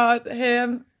about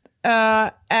him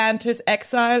and his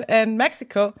exile in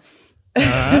Mexico.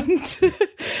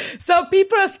 So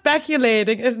people are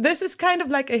speculating if this is kind of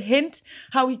like a hint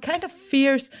how he kind of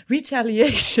fears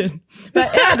retaliation by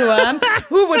Erdogan,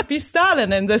 who would be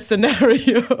Stalin in this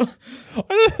scenario.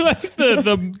 I like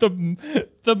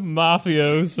the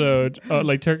mafioso,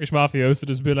 like Turkish mafioso,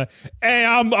 just be like, "Hey,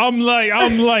 I'm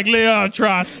like Leon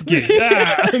Trotsky."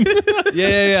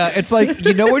 Yeah. It's like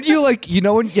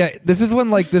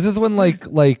this is when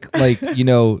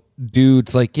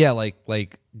dudes like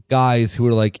guys who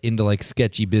are like into like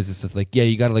sketchy businesses, like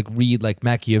you gotta like read like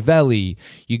Machiavelli,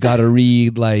 you gotta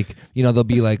read like they'll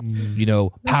be like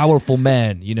powerful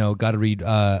men, gotta read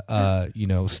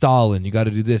Stalin, you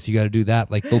gotta do this, you gotta do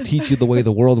that, like they'll teach you the way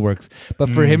the world works. But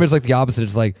for him it's like the opposite.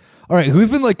 It's like, all right, who's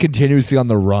been like continuously on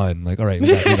the run? Like, all right, we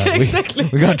got, exactly.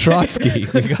 we got Trotsky,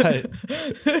 we got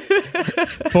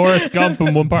Forrest Gump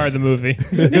in one part of the movie.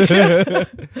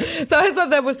 So I thought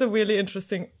that was a really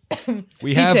interesting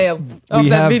detail of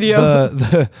that video.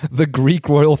 The Greek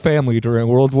royal family during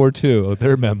World War II,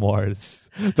 their memoirs,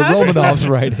 the Romanovs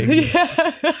writings. Yeah.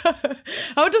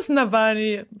 How does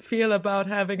Navalny feel about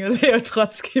having a Leo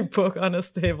Trotsky book on his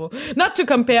table? Not to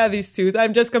compare these two.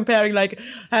 I'm just comparing like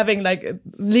having like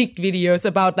leaked videos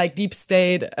about like deep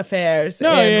state affairs in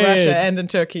Russia and in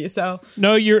Turkey. So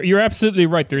no, you're absolutely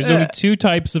right. There's only two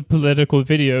types of political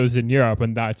videos in Europe,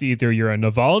 and that's either you're a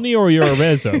Navalny or you're a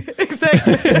Rezo.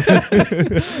 Exactly.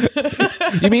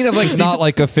 You mean of like not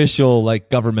like official like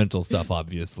governmental stuff,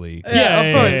 obviously. Yeah,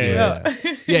 of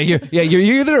course. You're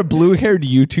either a blue-haired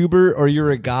YouTuber or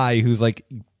you're a guy who's like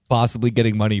possibly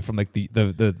getting money from like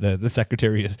the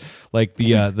secretary, like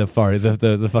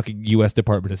the fucking U.S.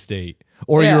 Department of State,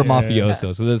 or you're a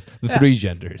mafioso. So there's the three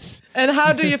genders. And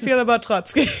how do you feel about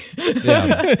Trotsky?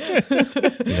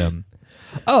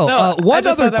 One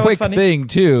other quick thing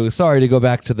too. Sorry to go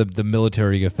back to the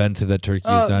military offensive that Turkey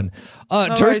has done.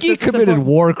 Turkey committed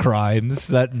war crimes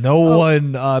that no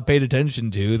one paid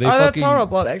attention to. That's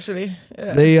horrible, actually.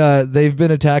 Yeah. They've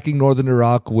been attacking northern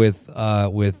Iraq with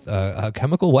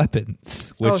chemical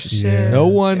weapons, which no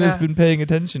one has been paying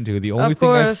attention to. The only thing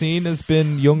I've seen has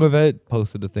been Youngovet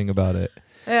posted a thing about it.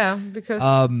 Yeah, because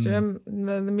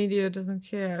the media doesn't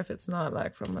care if it's not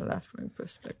like from a left-wing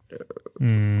perspective.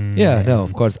 Yeah, no,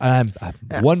 of course. I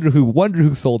wonder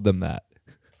who sold them that.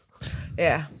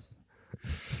 Yeah.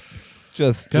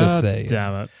 Just God say.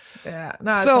 Damn it. Yeah,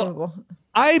 no, it's horrible.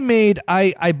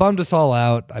 I bummed us all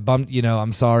out.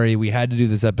 I'm sorry. We had to do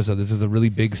this episode. This is a really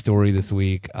big story this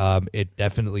week. It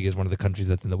definitely is one of the countries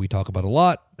that we talk about a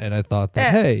lot. And I thought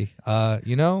that,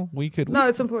 we could. No,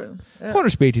 it's important. Corner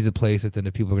Spatey's a place that then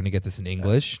if people are going to get this in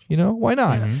English, why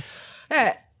not? Mm-hmm.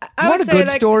 Yeah, I want a good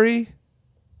story?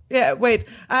 Yeah, wait.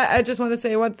 I just want to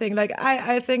say one thing. Like,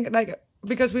 I think, like,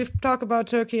 because we've talked about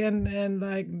Turkey and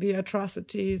like the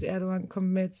atrocities Erdogan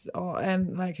commits,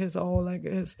 and like his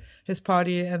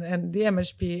party and the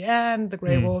MHP and the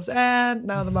Grey Wolves and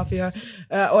now the mafia,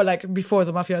 or like before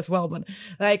the mafia as well. But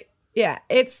like, yeah,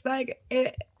 it's like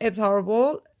it's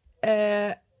horrible.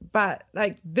 But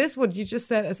like this, what you just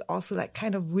said is also like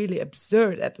kind of really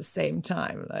absurd at the same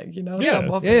time. Like,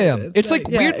 some of it, it's like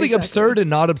weirdly absurd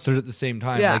and not absurd at the same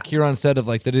time. Yeah. Like Kieran said of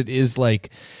like that it is like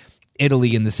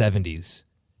Italy in the 70s.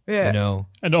 Yeah.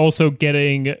 And also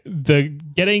getting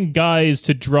guys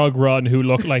to drug run who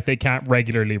look like they can't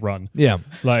regularly run. Yeah.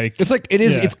 Like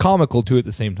it's comical too at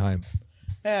the same time.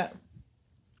 Yeah.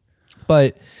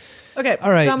 But okay.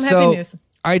 All right. Some happy news.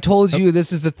 I told you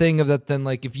this is the thing of that then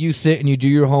like if you sit and you do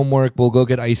your homework, we'll go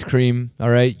get ice cream. All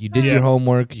right. You did your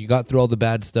homework, you got through all the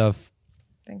bad stuff.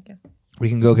 Thank you. We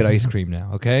can go get ice cream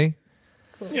now, okay?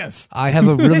 Yes. I have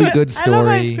a really good story. I love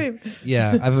ice cream.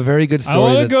 Yeah, I have a very good story. I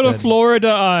want to go to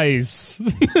Florida Ice.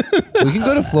 We can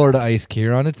go to Florida Ice,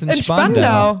 Kieran. It's in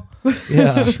Spandau.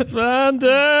 Yeah.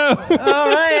 Spandau. All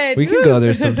right. We can go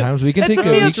there sometimes. We can take a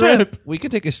field trip. We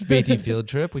can take a Spatey field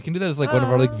trip. We can do that as like one of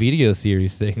our like video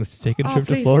series things. Take a trip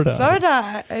to Florida.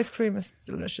 Florida ice cream is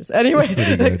delicious. Anyway,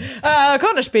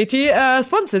 Corner Spatey,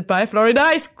 sponsored by Florida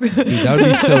Ice Cream. Dude, that would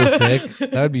be so sick.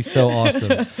 That would be so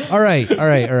awesome. All right.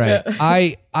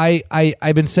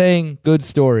 I've been saying good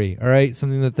story. All right,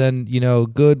 something that then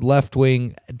good left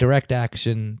wing direct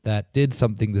action that did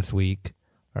something this week.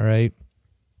 All right.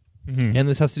 Mm-hmm. And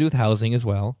this has to do with housing as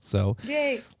well. So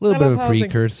Yay. A little bit of a housing.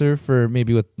 precursor for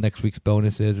maybe what next week's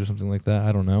bonus is or something like that.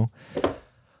 I don't know.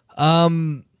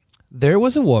 There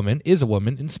is a woman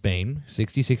in Spain,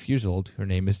 66 years old. Her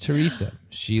name is Teresa.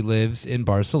 She lives in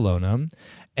Barcelona,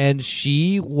 and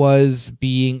she was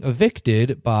being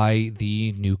evicted by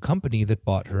the new company that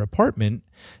bought her apartment,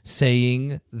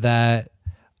 saying that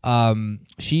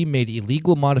she made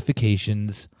illegal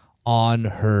modifications on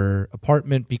her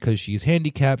apartment because she's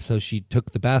handicapped. So she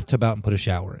took the bathtub out and put a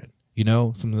shower in, you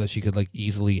know, something that she could like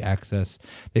easily access.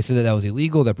 They said that that was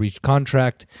illegal, that breached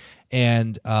contract,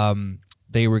 and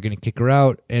they were going to kick her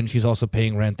out. And she's also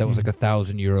paying rent that was like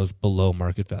 €1,000 below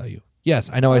market value.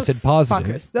 Yes, I know. Those I said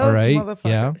positive. All right.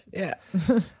 Yeah.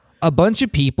 A bunch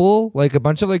of people, like a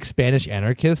bunch of like Spanish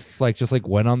anarchists, like just like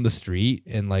went on the street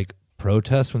and like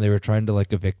protest when they were trying to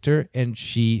like evict her, and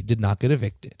she did not get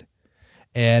evicted.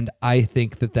 And I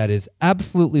think that that is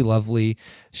absolutely lovely.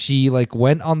 She like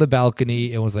went on the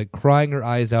balcony and was like crying her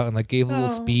eyes out and like gave a little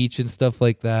speech and stuff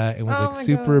like that, and was like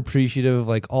super appreciative of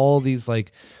like all these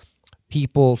like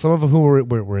people, some of whom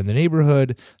were in the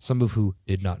neighborhood, some of who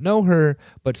did not know her,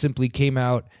 but simply came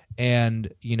out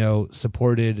and, you know,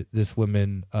 supported this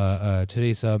woman,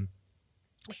 Teresa,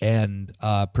 and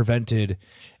prevented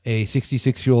a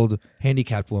 66-year-old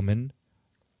handicapped woman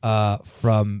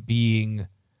from being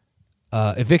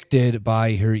evicted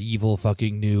by her evil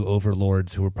fucking new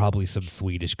overlords, who were probably some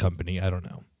Swedish company. I don't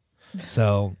know.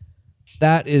 So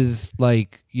that is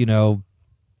like, you know,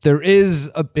 there is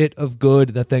a bit of good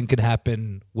that then can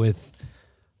happen with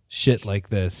shit like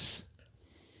this.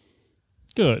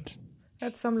 Good.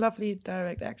 That's some lovely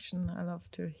direct action. I love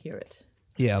to hear it.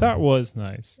 Yeah, that was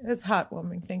nice. It's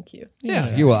heartwarming. Thank you.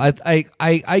 Yeah, you're well.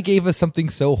 I gave us something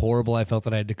so horrible. I felt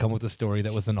that I had to come with a story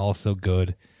that wasn't also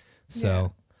good.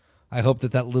 So I hope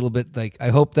that little bit, like, I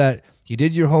hope that you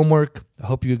did your homework. I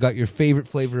hope you got your favorite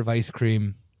flavor of ice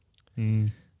cream. All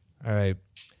right.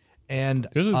 And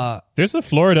there's a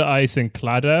Florida ice in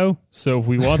Cladow, so if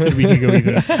we wanted, we could go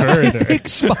even further. I think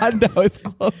Spandau is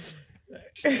close.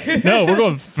 No, we're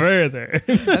going further.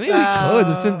 I mean, we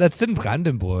could. That's in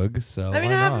Brandenburg, so I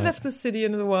mean, I haven't left the city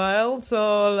in a while,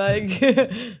 so like...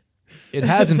 It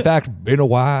has, in fact, been a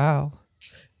while.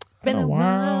 It's been a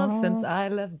while since I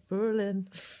left Berlin,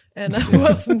 and I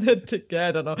wasn't a ticket.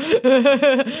 I don't know.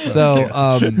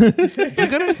 So, do you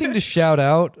got anything to shout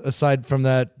out aside from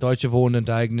that Deutsche Wohnen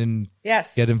Enteignen?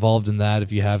 Yes. Get involved in that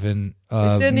if you haven't. We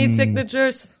still need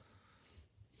signatures.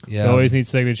 Yeah. Always need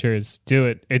signatures. Do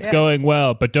it. It's going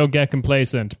well, but don't get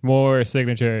complacent. More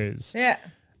signatures. Yeah.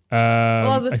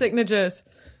 All the signatures.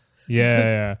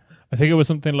 Yeah. I think it was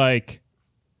something like...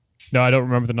 No, I don't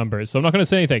remember the numbers, so I'm not going to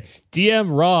say anything.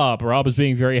 DM Rob. Rob is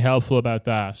being very helpful about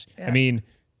that. Yeah. I mean...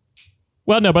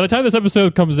 Well, no, by the time this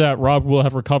episode comes out, Rob will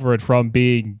have recovered from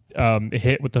being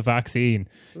hit with the vaccine.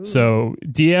 Ooh. So,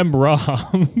 DM Rob.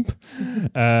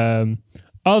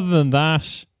 Other than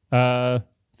that...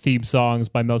 theme songs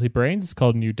by Melty Brains. It's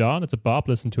called New Dawn. It's a bop.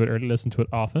 Listen to it early. Listen to it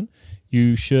often.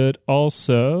 You should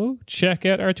also check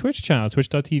out our Twitch channel,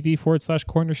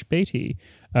 twitch.tv/cornerspatey.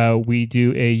 We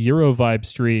do a Eurovibe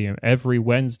stream every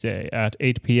Wednesday at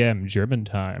 8 p.m. German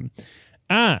time.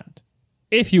 And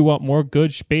if you want more good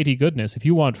Spatey goodness, if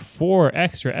you want 4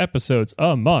 extra episodes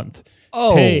a month,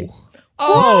 pay...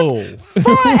 Oh,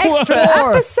 4 extra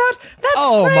episodes? That's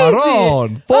crazy.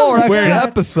 Maron, 4 extra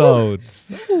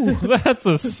episodes. Ooh, that's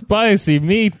a spicy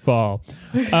meatball.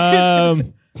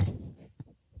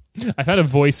 I've had a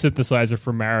voice synthesizer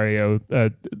for Mario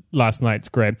last night. It's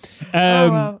great.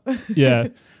 Wow. Yeah.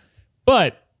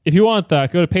 But if you want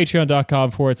that, go to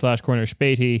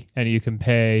patreon.com/cornerspatey and you can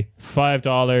pay $5,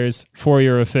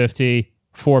 €4.50,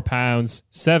 £4,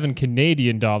 $7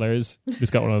 Canadian.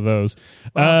 Just got one of those.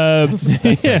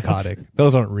 That's psychotic.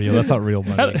 Those aren't real. That's not real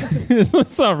money.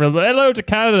 It's not real. But hello to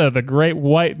Canada, the Great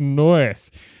White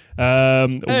North.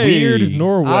 Weird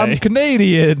Norway. I'm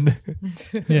Canadian.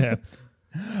 Yeah.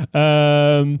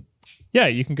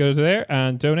 You can go there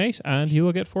and donate, and you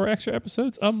will get 4 extra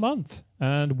episodes a month.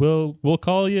 And we'll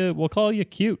call you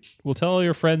cute. We'll tell all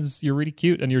your friends you're really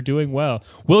cute and you're doing well.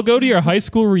 We'll go to your high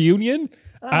school reunion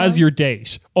as your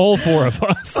date. All 4 of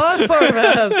us. All 4 of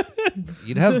us.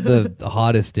 You'd have the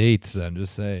hottest dates, I'm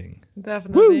just saying.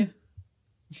 Definitely.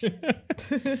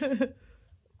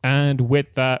 And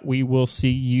with that, we will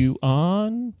see you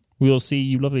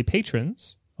lovely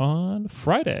patrons on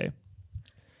Friday.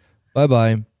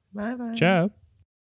 Bye-bye. Bye-bye. Ciao.